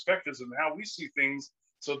our perspectives and how we see things.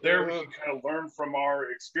 So there we can kind of learn from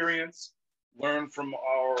our experience, learn from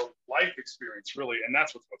our life experience, really, and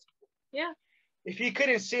that's what's most important. Yeah. If you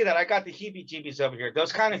couldn't see that, I got the heebie-jeebies over here.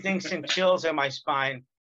 Those kind of things send chills in my spine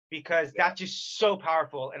because that's just so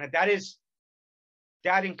powerful, and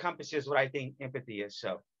that encompasses what I think empathy is.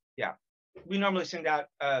 So yeah, we normally send out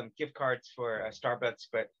gift cards for Starbucks,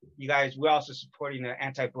 but you guys, we're also supporting the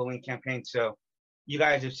anti-bullying campaign. So you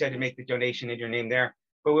guys have said to make the donation in your name there,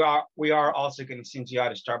 but we are also going to send you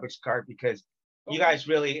out a Starbucks card because you guys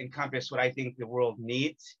really encompass what I think the world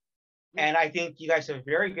needs. And I think you guys have a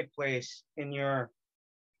very good place in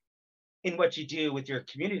what you do with your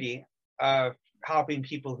community of helping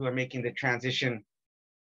people who are making the transition.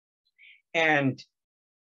 And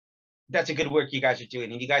that's a good work you guys are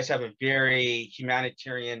doing. And you guys have a very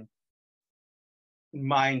humanitarian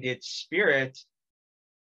minded spirit,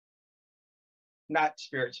 not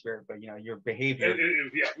spirit, but your behavior.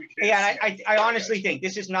 I honestly think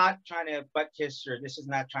this is not trying to butt kiss, or this is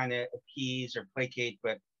not trying to appease or placate,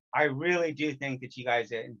 but I really do think that you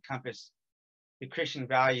guys encompass the Christian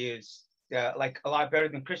values like a lot better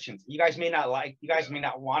than Christians. You guys may not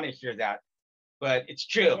want to hear that, but it's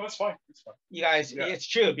true. No, it's fine. It's fine. You guys, it's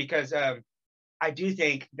true because I do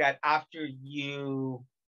think that after you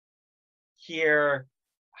hear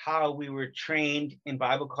how we were trained in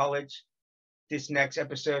Bible college, this next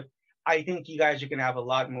episode, I think you guys are going to have a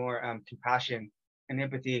lot more compassion and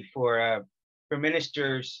empathy for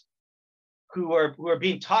ministers who are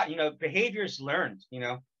being taught, behaviors learned,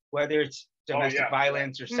 whether it's domestic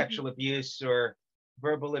violence or sexual abuse or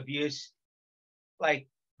verbal abuse, like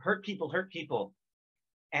hurt people.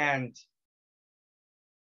 And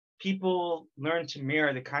people learn to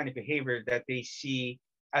mirror the kind of behavior that they see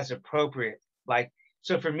as appropriate. Like,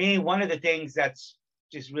 so for me, one of the things that's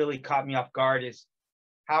just really caught me off guard is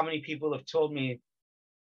how many people have told me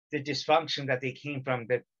the dysfunction that they came from,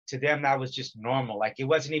 that to them that was just normal. Like it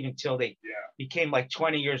wasn't even until they became like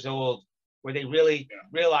 20 years old where they really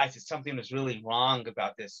realized that something was really wrong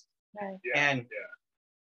about this. Right. And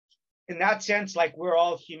in that sense, like we're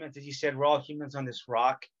all humans, as you said, we're all humans on this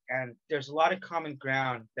rock, and there's a lot of common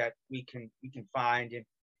ground that we can find in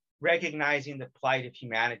recognizing the plight of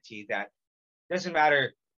humanity. That doesn't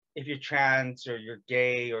matter if you're trans or you're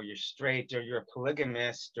gay or you're straight or you're a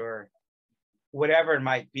polygamist or whatever it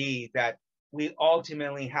might be, that we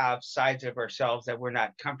ultimately have sides of ourselves that we're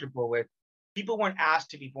not comfortable with. People weren't asked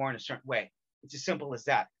to be born a certain way. It's as simple as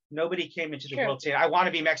that. Nobody came into the world saying, I want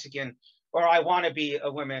to be Mexican, or I want to be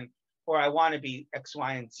a woman, or I want to be X,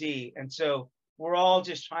 Y, and Z. And so we're all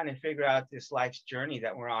just trying to figure out this life's journey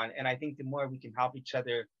that we're on. And I think the more we can help each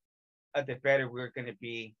other, the better we're going to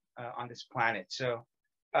be on this planet. So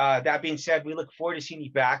that being said, we look forward to seeing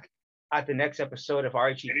you back at the next episode of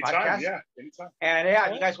RHE Podcast. Yeah, anytime. And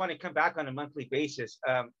if you guys want to come back on a monthly basis,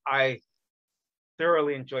 I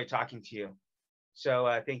thoroughly enjoy talking to you.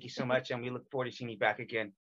 So thank you so much, and we look forward to seeing you back again.